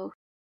attack Joe.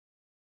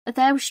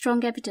 There was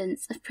strong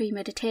evidence of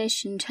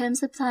premeditation in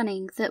terms of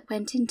planning that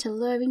went into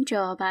luring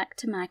Joe back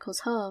to Michael's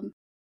home,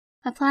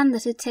 a plan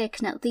that had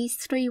taken at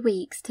least 3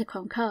 weeks to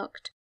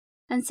concoct,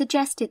 and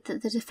suggested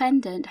that the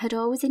defendant had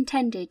always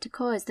intended to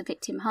cause the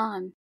victim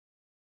harm.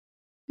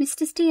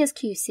 Mr. Steers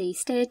QC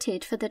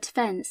stated for the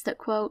defence that,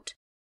 quote,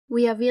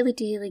 we are really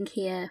dealing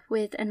here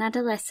with an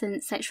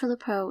adolescent sexual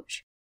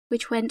approach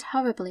which went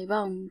horribly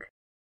wrong.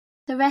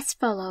 The rest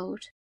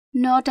followed,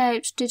 no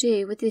doubt to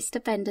do with this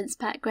defendant's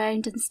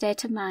background and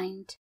state of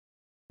mind.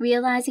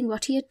 Realising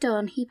what he had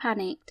done, he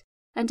panicked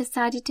and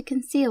decided to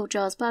conceal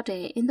Joe's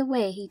body in the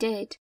way he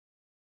did.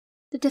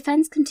 The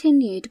defence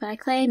continued by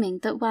claiming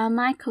that while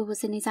Michael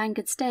was in his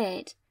angered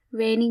state,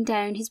 raining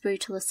down his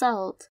brutal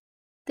assault,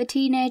 the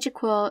teenager,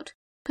 quote,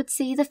 could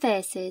see the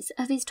faces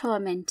of his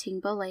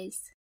tormenting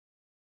bullies.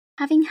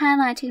 Having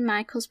highlighted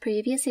Michael's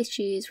previous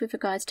issues with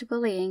regards to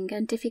bullying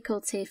and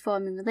difficulty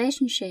forming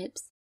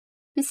relationships,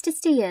 Mr.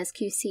 Steers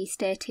QC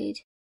stated,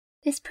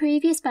 this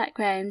previous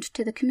background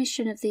to the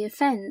commission of the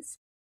offence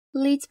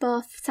leads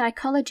both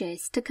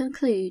psychologists to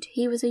conclude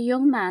he was a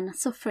young man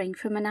suffering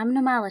from an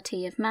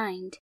abnormality of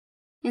mind,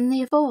 in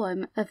the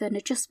form of an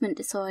adjustment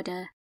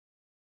disorder.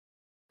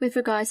 With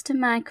regards to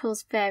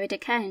Michael's varied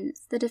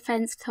accounts, the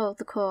defence told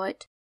the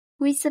court,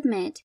 we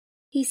submit,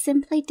 he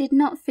simply did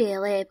not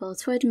feel able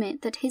to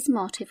admit that his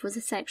motive was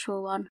a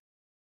sexual one.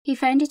 He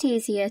found it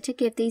easier to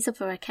give these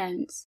other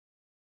accounts.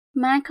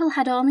 Michael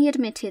had only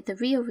admitted the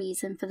real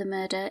reason for the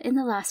murder in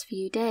the last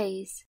few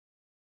days.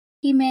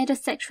 He made a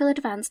sexual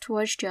advance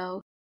towards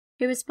Joe,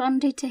 who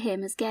responded to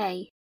him as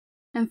gay,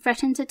 and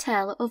threatened to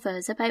tell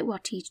others about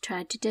what he'd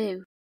tried to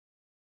do.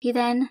 He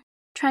then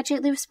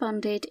tragically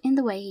responded in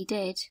the way he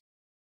did.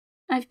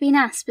 I've been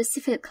asked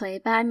specifically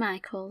by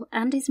Michael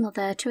and his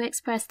mother to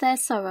express their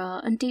sorrow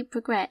and deep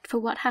regret for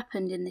what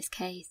happened in this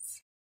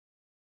case.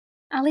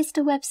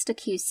 Alistair Webster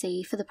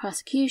QC for the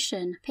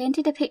prosecution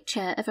painted a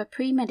picture of a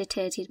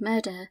premeditated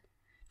murder,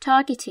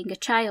 targeting a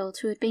child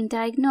who had been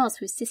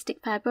diagnosed with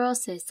cystic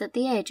fibrosis at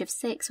the age of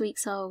 6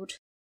 weeks old,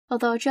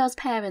 although Joe's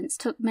parents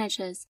took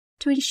measures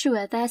to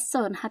ensure their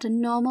son had a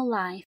normal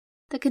life.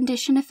 The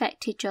condition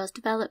affected Joe's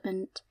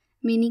development,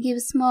 meaning he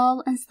was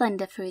small and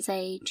slender for his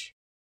age.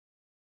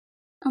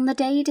 On the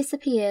day he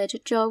disappeared,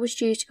 Joe was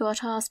due to go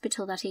to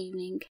hospital that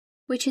evening,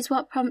 which is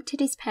what prompted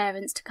his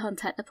parents to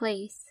contact the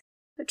police.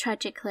 But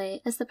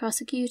tragically, as the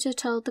prosecutor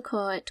told the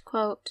court,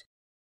 quote,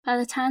 by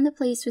the time the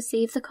police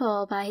received the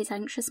call by his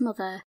anxious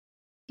mother,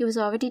 he was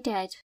already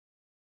dead,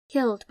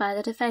 killed by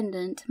the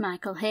defendant,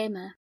 Michael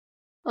Hamer.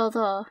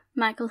 Although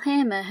Michael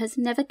Hamer has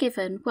never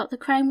given what the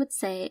Crown would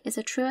say is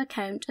a true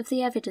account of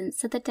the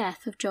evidence of the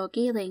death of Joe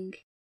Geeling.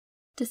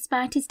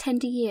 Despite his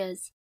tender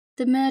years,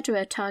 the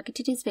murderer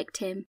targeted his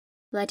victim,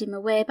 led him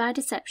away by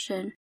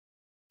deception,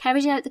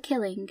 carried out the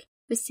killing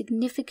with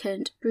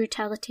significant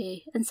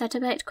brutality, and set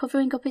about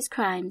covering up his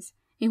crimes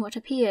in what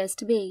appears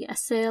to be a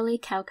surly,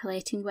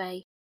 calculating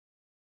way.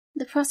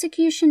 The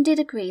prosecution did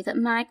agree that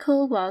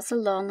Michael was a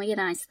lonely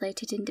and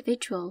isolated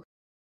individual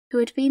who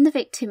had been the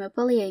victim of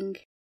bullying.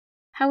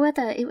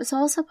 However, it was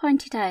also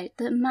pointed out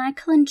that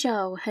Michael and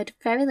Joe had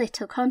very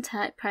little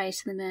contact prior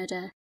to the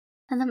murder,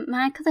 and that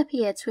Michael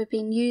appeared to have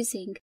been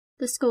using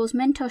the school's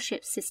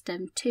mentorship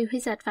system to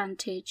his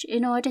advantage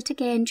in order to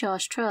gain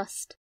Joe's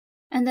trust,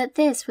 and that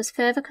this was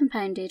further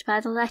compounded by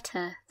the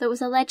letter that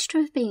was alleged to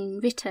have been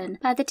written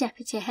by the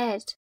deputy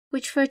head,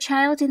 which for a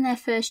child in their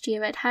first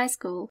year at high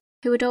school,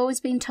 who had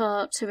always been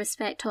taught to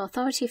respect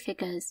authority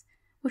figures,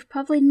 would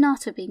probably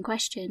not have been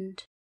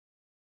questioned.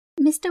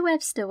 Mr.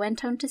 Webster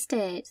went on to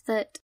state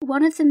that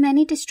one of the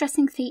many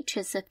distressing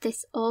features of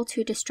this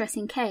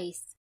all-too-distressing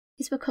case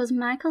is because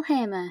Michael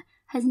Hamer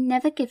has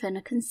never given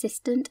a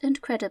consistent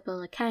and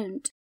credible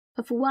account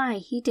of why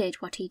he did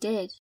what he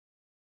did.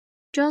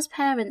 Joe's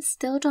parents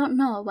still don't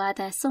know why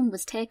their son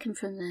was taken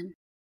from them,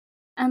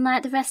 and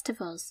like the rest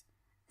of us,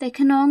 they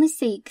can only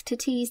seek to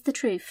tease the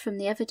truth from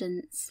the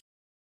evidence.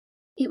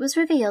 It was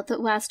revealed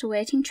that whilst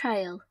awaiting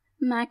trial,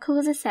 Michael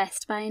was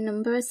assessed by a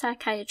number of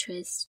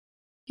psychiatrists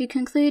who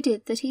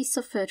concluded that he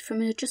suffered from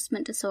an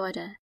adjustment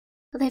disorder,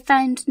 but they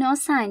found no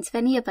signs of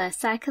any other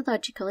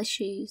psychological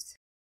issues.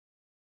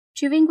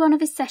 During one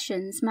of his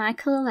sessions,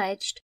 Michael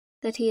alleged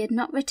that he had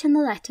not written the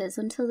letters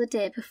until the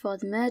day before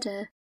the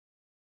murder.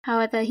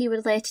 However, he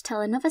would later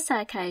tell another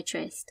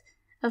psychiatrist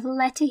of a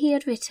letter he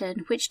had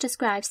written which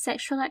described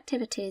sexual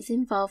activities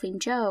involving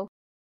Joe,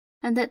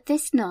 and that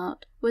this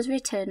note was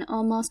written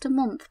almost a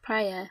month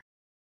prior.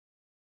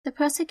 The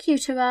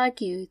prosecutor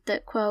argued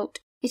that, quote,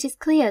 "It is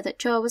clear that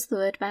Joe was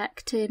lured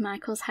back to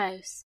Michael's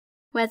house,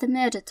 where the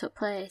murder took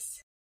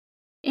place."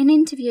 In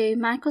interview,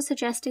 Michael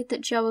suggested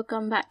that Joe had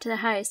gone back to the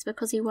house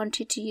because he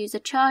wanted to use a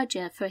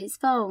charger for his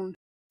phone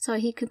so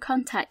he could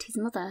contact his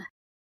mother.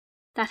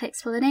 That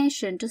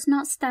explanation does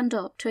not stand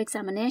up to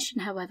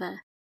examination,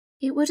 however.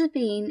 It would have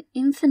been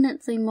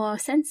infinitely more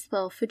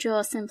sensible for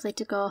Joe simply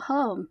to go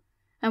home,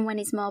 and when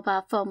his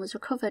mobile phone was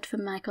recovered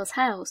from Michael's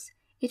house,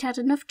 it had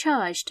enough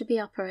charge to be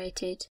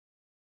operated.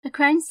 The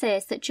Crown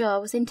says that Joe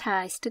was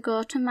enticed to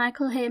go to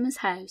Michael Hamer's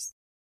house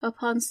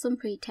upon some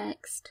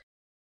pretext.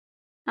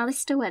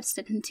 Alistair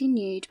Webster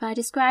continued by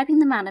describing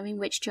the manner in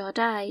which Joe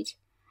died,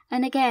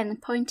 and again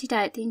pointed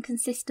out the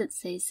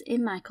inconsistencies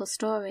in Michael's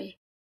story,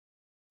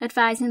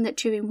 advising that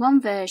during one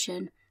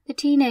version, the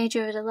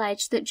teenager had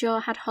alleged that Joe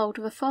had hold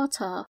of a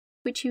photo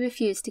which he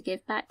refused to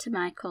give back to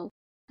Michael,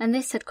 and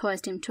this had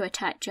caused him to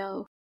attack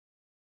Joe.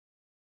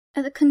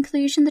 At the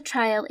conclusion of the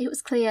trial, it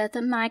was clear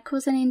that Michael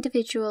was an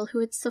individual who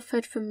had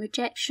suffered from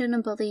rejection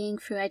and bullying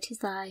throughout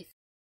his life,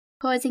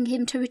 causing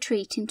him to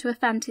retreat into a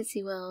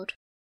fantasy world,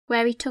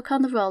 where he took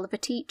on the role of a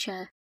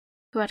teacher,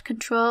 who had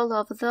control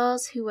over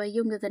those who were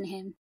younger than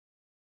him.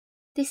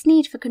 This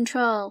need for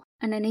control,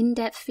 and an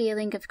in-depth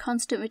feeling of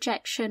constant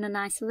rejection and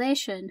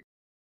isolation,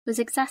 was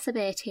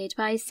exacerbated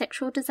by his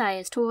sexual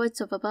desires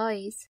towards other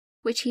boys,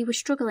 which he was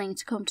struggling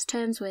to come to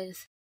terms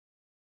with.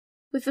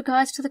 With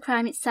regards to the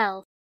crime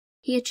itself,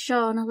 he had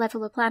shown a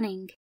level of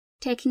planning,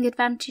 taking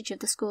advantage of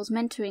the school's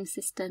mentoring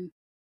system,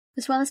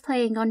 as well as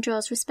playing on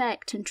Joe's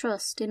respect and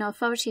trust in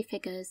authority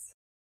figures.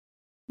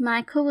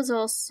 Michael was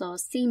also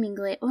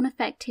seemingly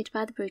unaffected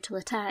by the brutal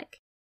attack,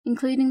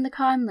 including the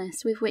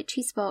calmness with which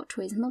he spoke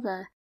to his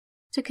mother,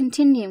 to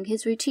continuing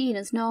his routine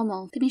as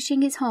normal,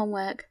 finishing his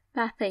homework,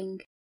 bathing,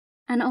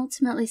 and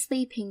ultimately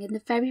sleeping in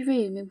the very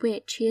room in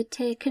which he had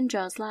taken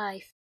Joe's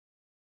life.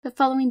 The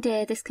following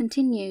day this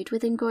continued,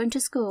 with him going to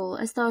school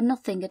as though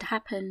nothing had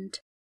happened.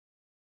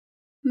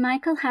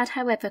 Michael had,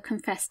 however,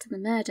 confessed to the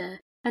murder,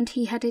 and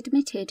he had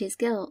admitted his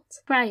guilt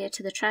prior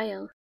to the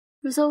trial,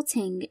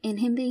 resulting in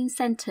him being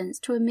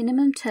sentenced to a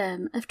minimum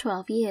term of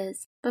 12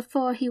 years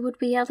before he would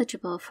be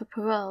eligible for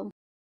parole.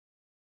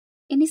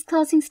 In his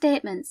closing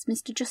statements,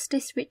 Mr.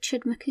 Justice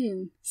Richard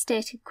McComb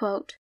stated,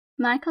 quote,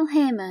 "Michael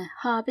Hamer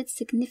harboured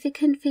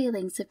significant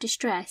feelings of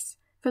distress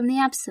from the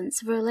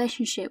absence of a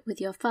relationship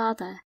with your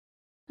father,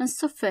 and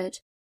suffered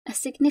a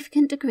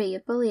significant degree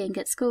of bullying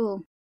at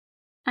school.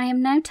 I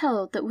am now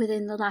told that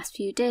within the last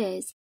few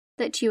days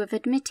that you have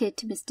admitted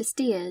to Mr.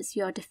 Steers,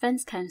 your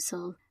defence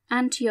counsel,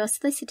 and to your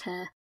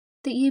solicitor,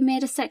 that you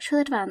made a sexual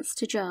advance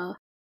to Joe,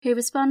 who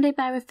responded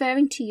by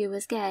referring to you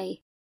as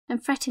gay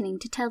and threatening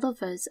to tell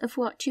others of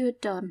what you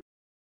had done.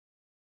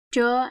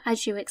 Joe,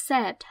 as you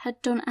accept,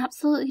 had done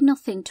absolutely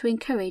nothing to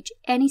encourage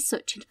any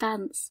such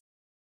advance.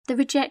 The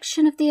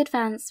rejection of the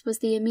advance was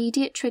the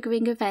immediate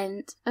triggering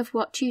event of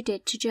what you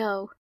did to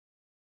Joe.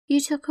 You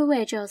took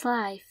away Joe's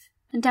life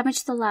and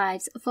damaged the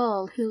lives of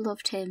all who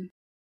loved him."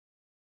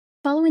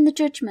 Following the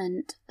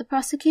judgment, the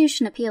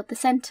prosecution appealed the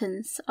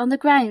sentence on the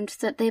ground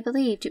that they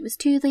believed it was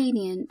too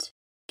lenient,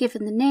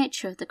 given the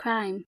nature of the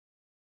crime,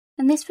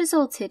 and this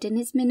resulted in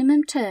his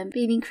minimum term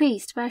being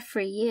increased by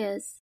 3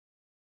 years.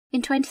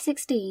 In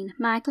 2016,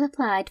 Michael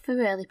applied for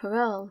early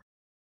parole,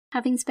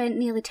 having spent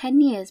nearly 10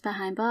 years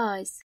behind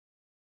bars.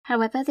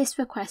 However, this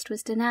request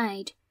was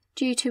denied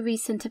due to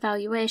recent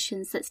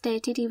evaluations that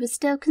stated he was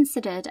still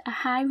considered a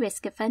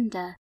high-risk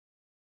offender.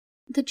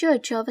 The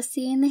judge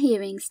overseeing the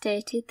hearing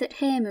stated that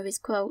Hamer is,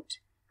 quote,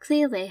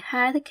 clearly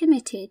highly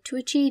committed to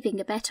achieving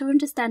a better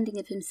understanding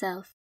of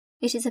himself.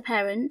 It is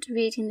apparent,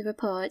 reading the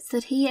reports,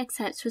 that he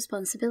accepts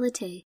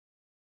responsibility.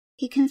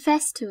 He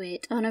confessed to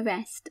it on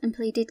arrest and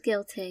pleaded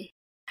guilty.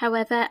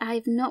 However, I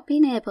have not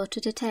been able to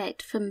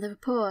detect from the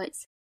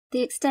reports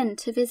the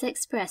extent of his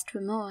expressed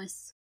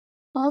remorse.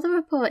 All the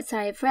reports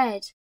I have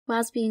read,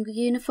 whilst being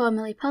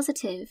uniformly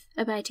positive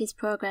about his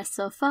progress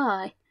so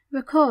far,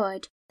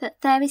 record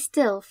that there is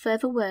still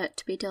further work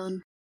to be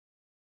done.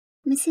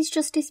 Mrs.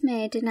 Justice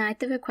May denied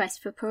the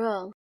request for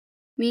parole,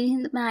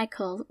 meaning that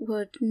Michael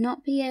would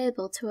not be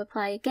able to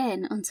apply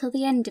again until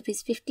the end of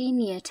his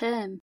 15-year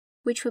term,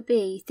 which would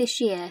be this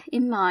year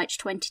in March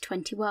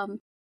 2021.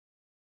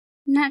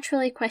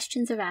 Naturally,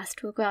 questions are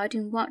asked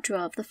regarding what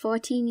drove the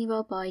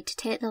 14-year-old boy to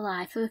take the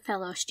life of a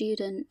fellow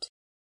student.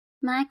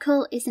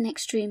 Michael is an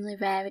extremely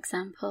rare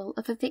example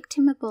of a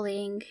victim of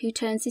bullying who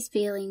turns his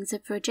feelings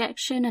of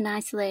rejection and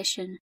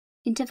isolation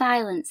into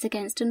violence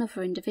against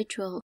another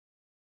individual.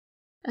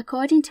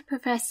 According to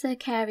Professor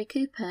Carey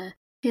Cooper,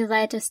 who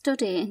led a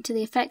study into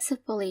the effects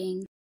of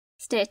bullying,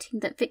 stating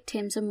that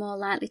victims are more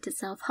likely to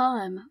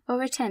self-harm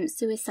or attempt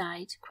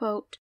suicide,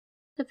 quote,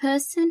 "The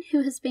person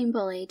who has been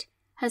bullied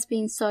has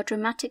been so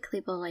dramatically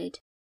bullied,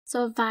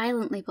 so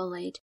violently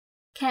bullied,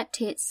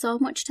 kept it so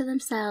much to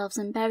themselves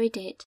and buried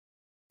it,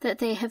 that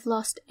they have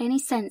lost any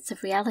sense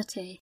of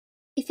reality.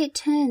 If it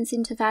turns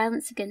into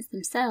violence against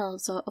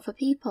themselves or other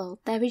people,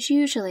 there is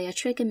usually a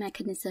trigger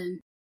mechanism.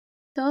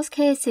 Those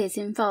cases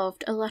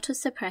involved a lot of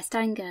suppressed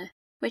anger,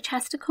 which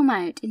has to come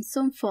out in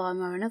some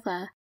form or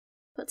another.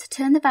 But to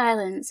turn the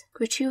violence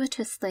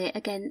gratuitously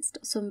against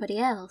somebody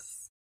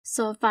else,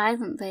 so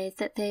violently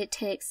that they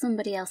take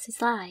somebody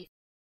else's life,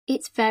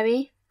 it's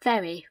very,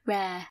 very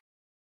rare."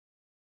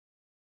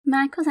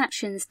 Michael's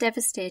actions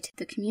devastated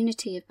the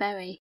community of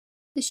Bury,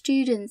 the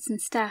students and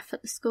staff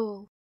at the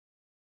school,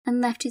 and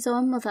left his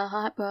own mother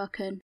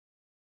heartbroken.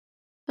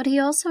 But he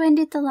also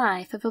ended the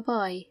life of a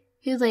boy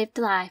who lived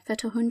life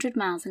at 100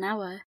 miles an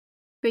hour,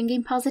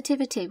 bringing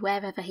positivity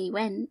wherever he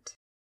went.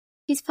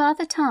 His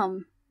father,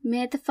 Tom,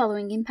 made the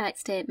following impact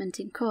statement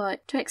in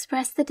court to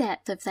express the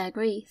depth of their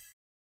grief.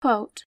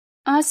 Quote,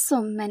 "Our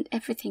son meant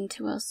everything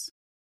to us.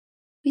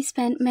 We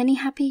spent many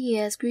happy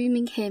years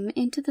grooming him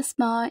into the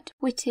smart,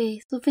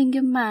 witty, loving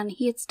young man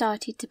he had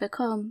started to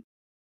become.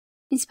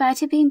 In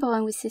spite of being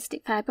born with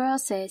cystic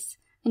fibrosis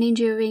and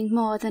enduring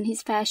more than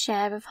his fair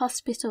share of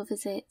hospital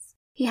visits,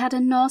 he had a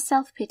no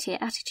self-pity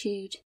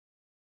attitude.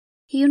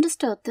 He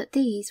understood that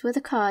these were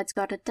the cards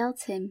God had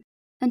dealt him,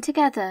 and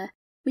together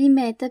we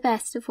made the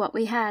best of what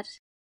we had.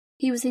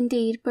 He was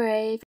indeed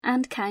brave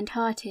and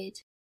kind-hearted.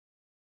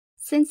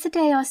 Since the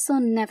day our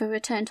son never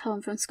returned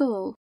home from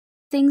school,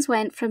 things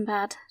went from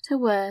bad to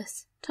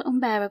worse to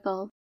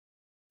unbearable.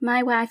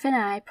 My wife and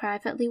I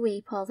privately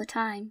weep all the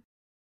time.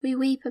 We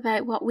weep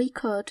about what we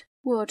could,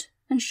 would,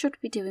 and should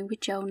be doing with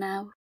Joe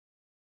now.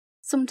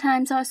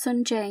 Sometimes our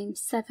son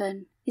James,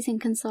 7, is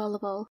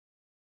inconsolable.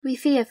 We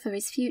fear for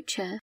his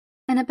future,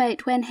 and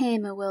about when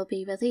Hamer will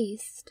be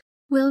released.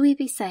 Will we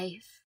be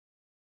safe?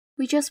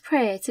 We just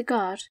pray to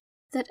God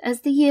that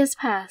as the years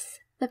pass,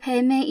 the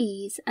pain may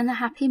ease and the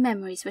happy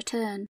memories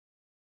return.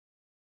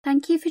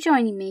 Thank you for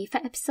joining me for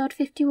episode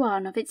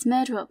 51 of It's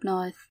Murder Up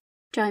North.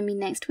 Join me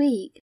next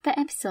week for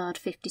episode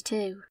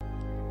 52.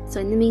 So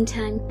in the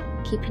meantime,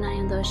 keep an eye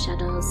on those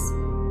shadows.